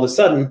 And then all of a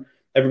sudden,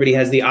 everybody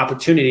has the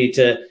opportunity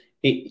to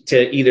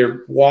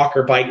either walk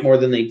or bike more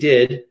than they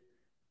did,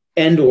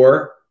 and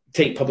or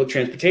take public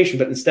transportation.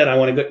 But instead, I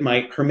want to get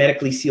my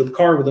hermetically sealed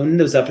car with the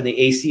windows up and the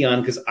AC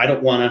on because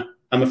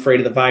I'm afraid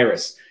of the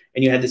virus.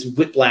 And you had this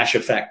whiplash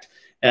effect,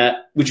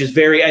 which is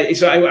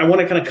I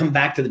want to kind of come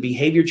back to the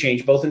behavior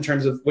change, both in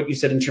terms of what you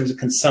said in terms of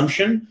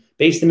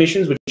consumption-based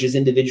emissions, which is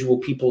individual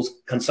people's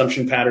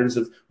consumption patterns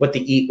of what they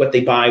eat, what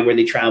they buy, where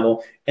they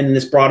travel, and then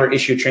this broader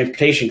issue of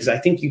transportation. Because I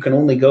think you can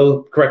only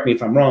go, correct me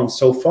if I'm wrong,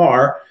 so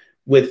far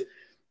with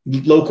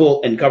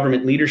local and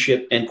government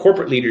leadership and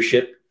corporate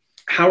leadership.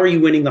 How are you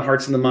winning the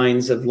hearts and the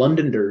minds of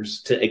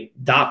Londoners to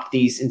adopt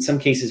these, in some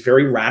cases,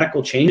 very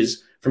radical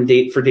changes for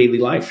daily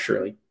life,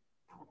 Shirley?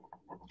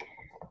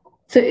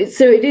 So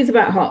it is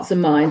about hearts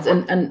and minds,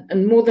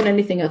 and more than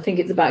anything, I think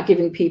it's about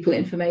giving people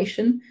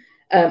information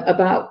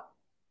about,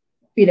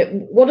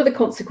 what are the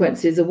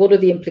consequences or what are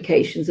the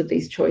implications of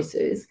these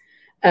choices,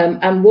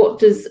 and what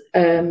does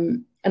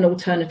an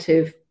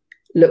alternative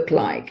look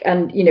like.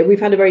 And we've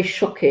had a very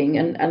shocking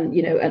and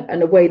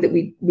a way that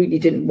we really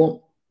didn't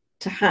want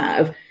to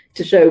have,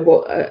 to show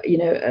what a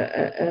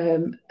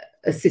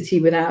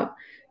city without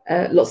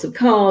lots of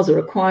cars, or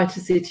a quieter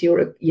city,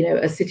 or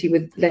a city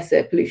with less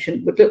air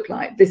pollution would look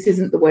like. This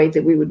isn't the way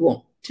that we would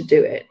want to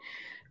do it.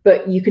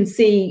 But you can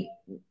see,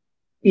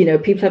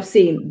 people have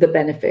seen the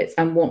benefits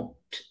and want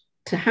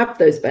to have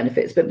those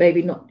benefits, but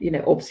maybe not,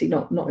 obviously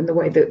not in the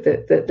way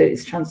that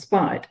it's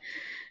transpired.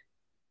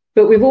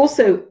 But we've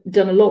also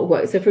done a lot of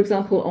work. So, for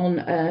example,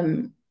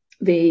 on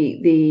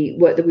the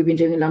work that we've been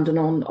doing in London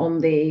on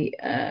the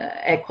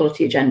air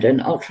quality agenda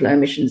and ultra low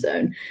emission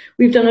zone,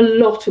 we've done a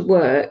lot of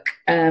work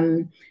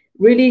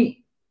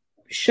really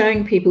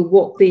showing people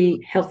what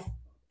the health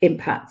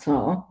impacts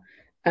are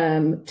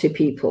to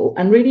people,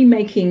 and really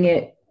making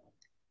it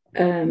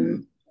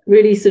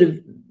really sort of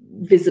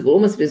visible,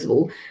 almost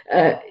visible.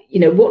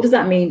 What does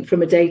that mean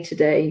from a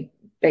day-to-day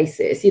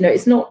basis?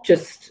 It's not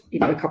just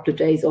a couple of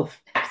days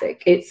off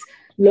sick. It's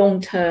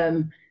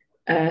long-term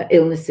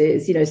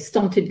illnesses,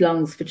 stunted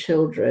lungs for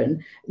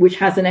children, which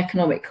has an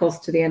economic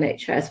cost to the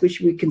NHS,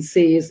 which we can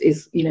see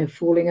is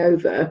falling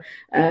over,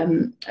 at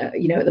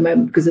the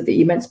moment because of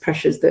the immense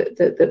pressures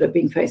that are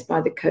being faced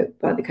by the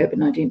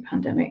COVID-19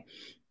 pandemic.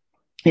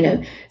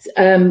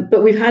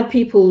 But we've had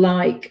people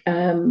like,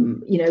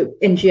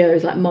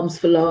 NGOs like Mums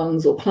for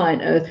Lungs or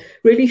Client Earth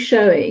really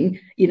showing,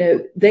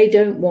 they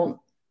don't want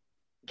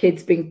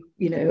kids being,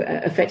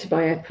 affected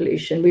by air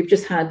pollution. We've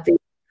just had the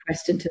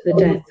inquest into the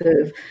death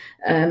of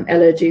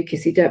Ella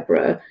Dukisi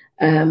Deborah.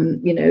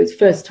 It's the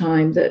first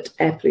time that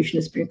air pollution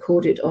has been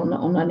recorded on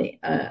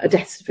a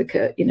death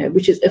certificate,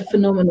 which is a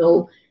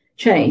phenomenal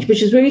change,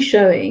 which is really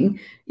showing,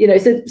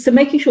 so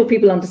making sure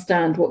people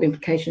understand what the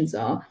implications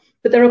are.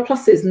 But there are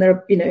pluses, and there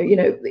are,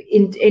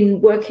 in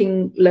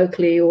working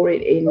locally or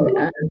in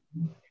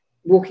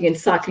walking and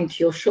cycling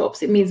to your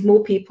shops, it means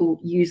more people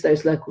use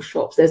those local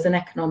shops. There's an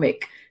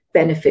economic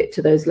benefit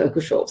to those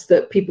local shops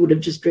that people would have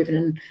just driven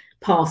and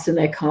passed in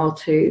their car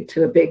to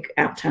a big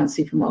out-town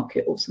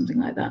supermarket or something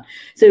like that.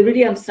 So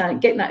really understanding,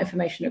 getting that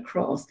information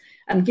across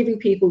and giving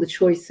people the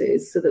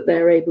choices so that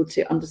they're able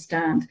to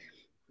understand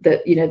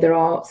that, there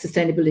are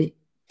sustainability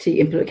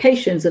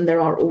implications and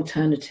there are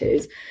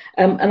alternatives.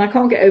 And I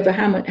can't get over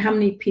how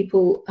many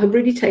people have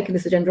really taken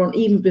this agenda on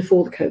even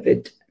before the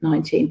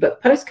COVID-19, but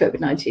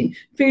post-COVID-19,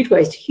 food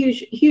waste,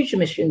 huge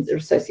emissions are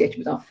associated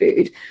with our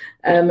food.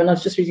 And I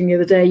was just reading the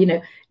other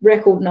day,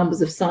 record numbers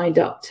have signed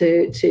up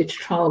to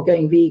trial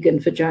going vegan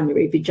for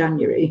January,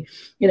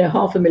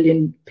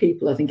 500,000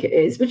 people, I think it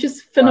is, which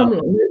is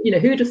phenomenal. Wow.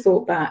 Who'd have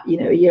thought that,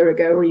 a year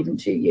ago or even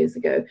 2 years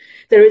ago?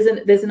 There's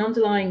an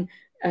underlying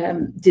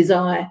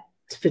desire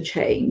for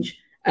change.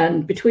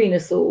 And between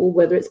us all,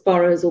 whether it's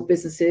boroughs or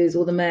businesses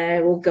or the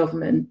mayor or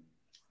government,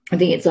 I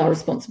think it's our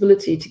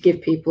responsibility to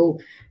give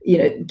people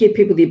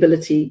the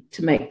ability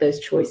to make those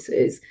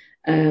choices.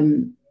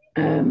 And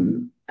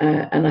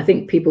I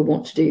think people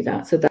want to do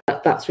that. So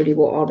that's really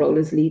what our role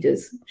as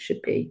leaders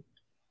should be.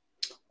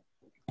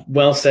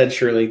 Well said,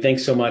 Shirley.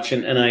 Thanks so much.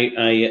 And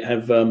I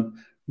have the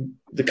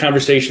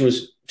conversation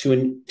was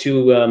too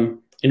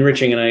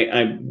enriching, and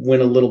I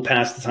went a little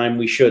past the time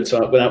we should.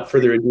 So without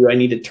further ado, I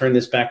need to turn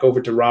this back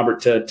over to Robert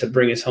to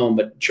bring us home.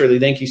 But Shirley,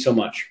 thank you so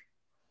much.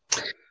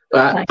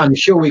 I'm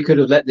sure we could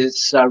have let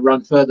this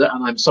run further,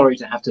 and I'm sorry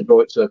to have to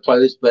draw it to a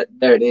close, but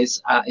there it is.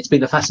 It's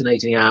been a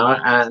fascinating hour,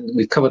 and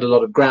we've covered a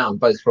lot of ground,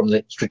 both from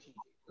the strategic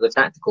to the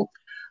tactical.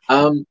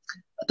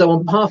 Though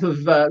on behalf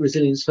of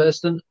Resilience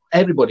First and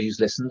everybody who's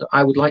listened,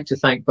 I would like to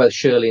thank both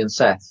Shirley and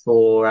Seth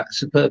for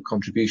superb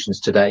contributions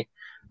today.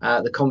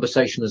 The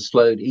conversation has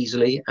flowed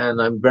easily, and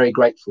I'm very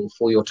grateful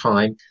for your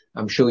time.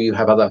 I'm sure you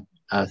have other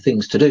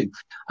things to do.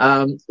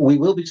 We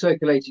will be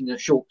circulating a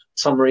short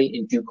summary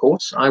in due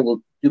course. I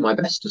will do my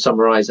best to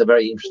summarize a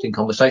very interesting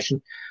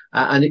conversation.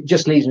 And it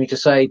just leaves me to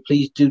say,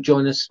 please do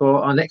join us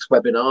for our next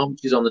webinar,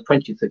 which is on the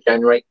 20th of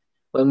January,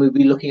 when we'll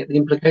be looking at the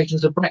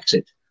implications of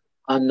Brexit,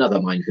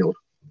 another minefield.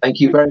 Thank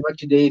you very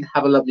much indeed.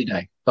 Have a lovely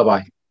day.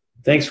 Bye-bye.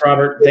 Thanks,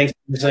 Robert.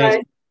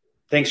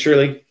 Thanks,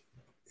 Shirley.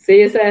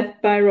 See you,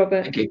 Seth. Bye,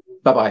 Robert. Thank you.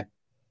 Bye-bye.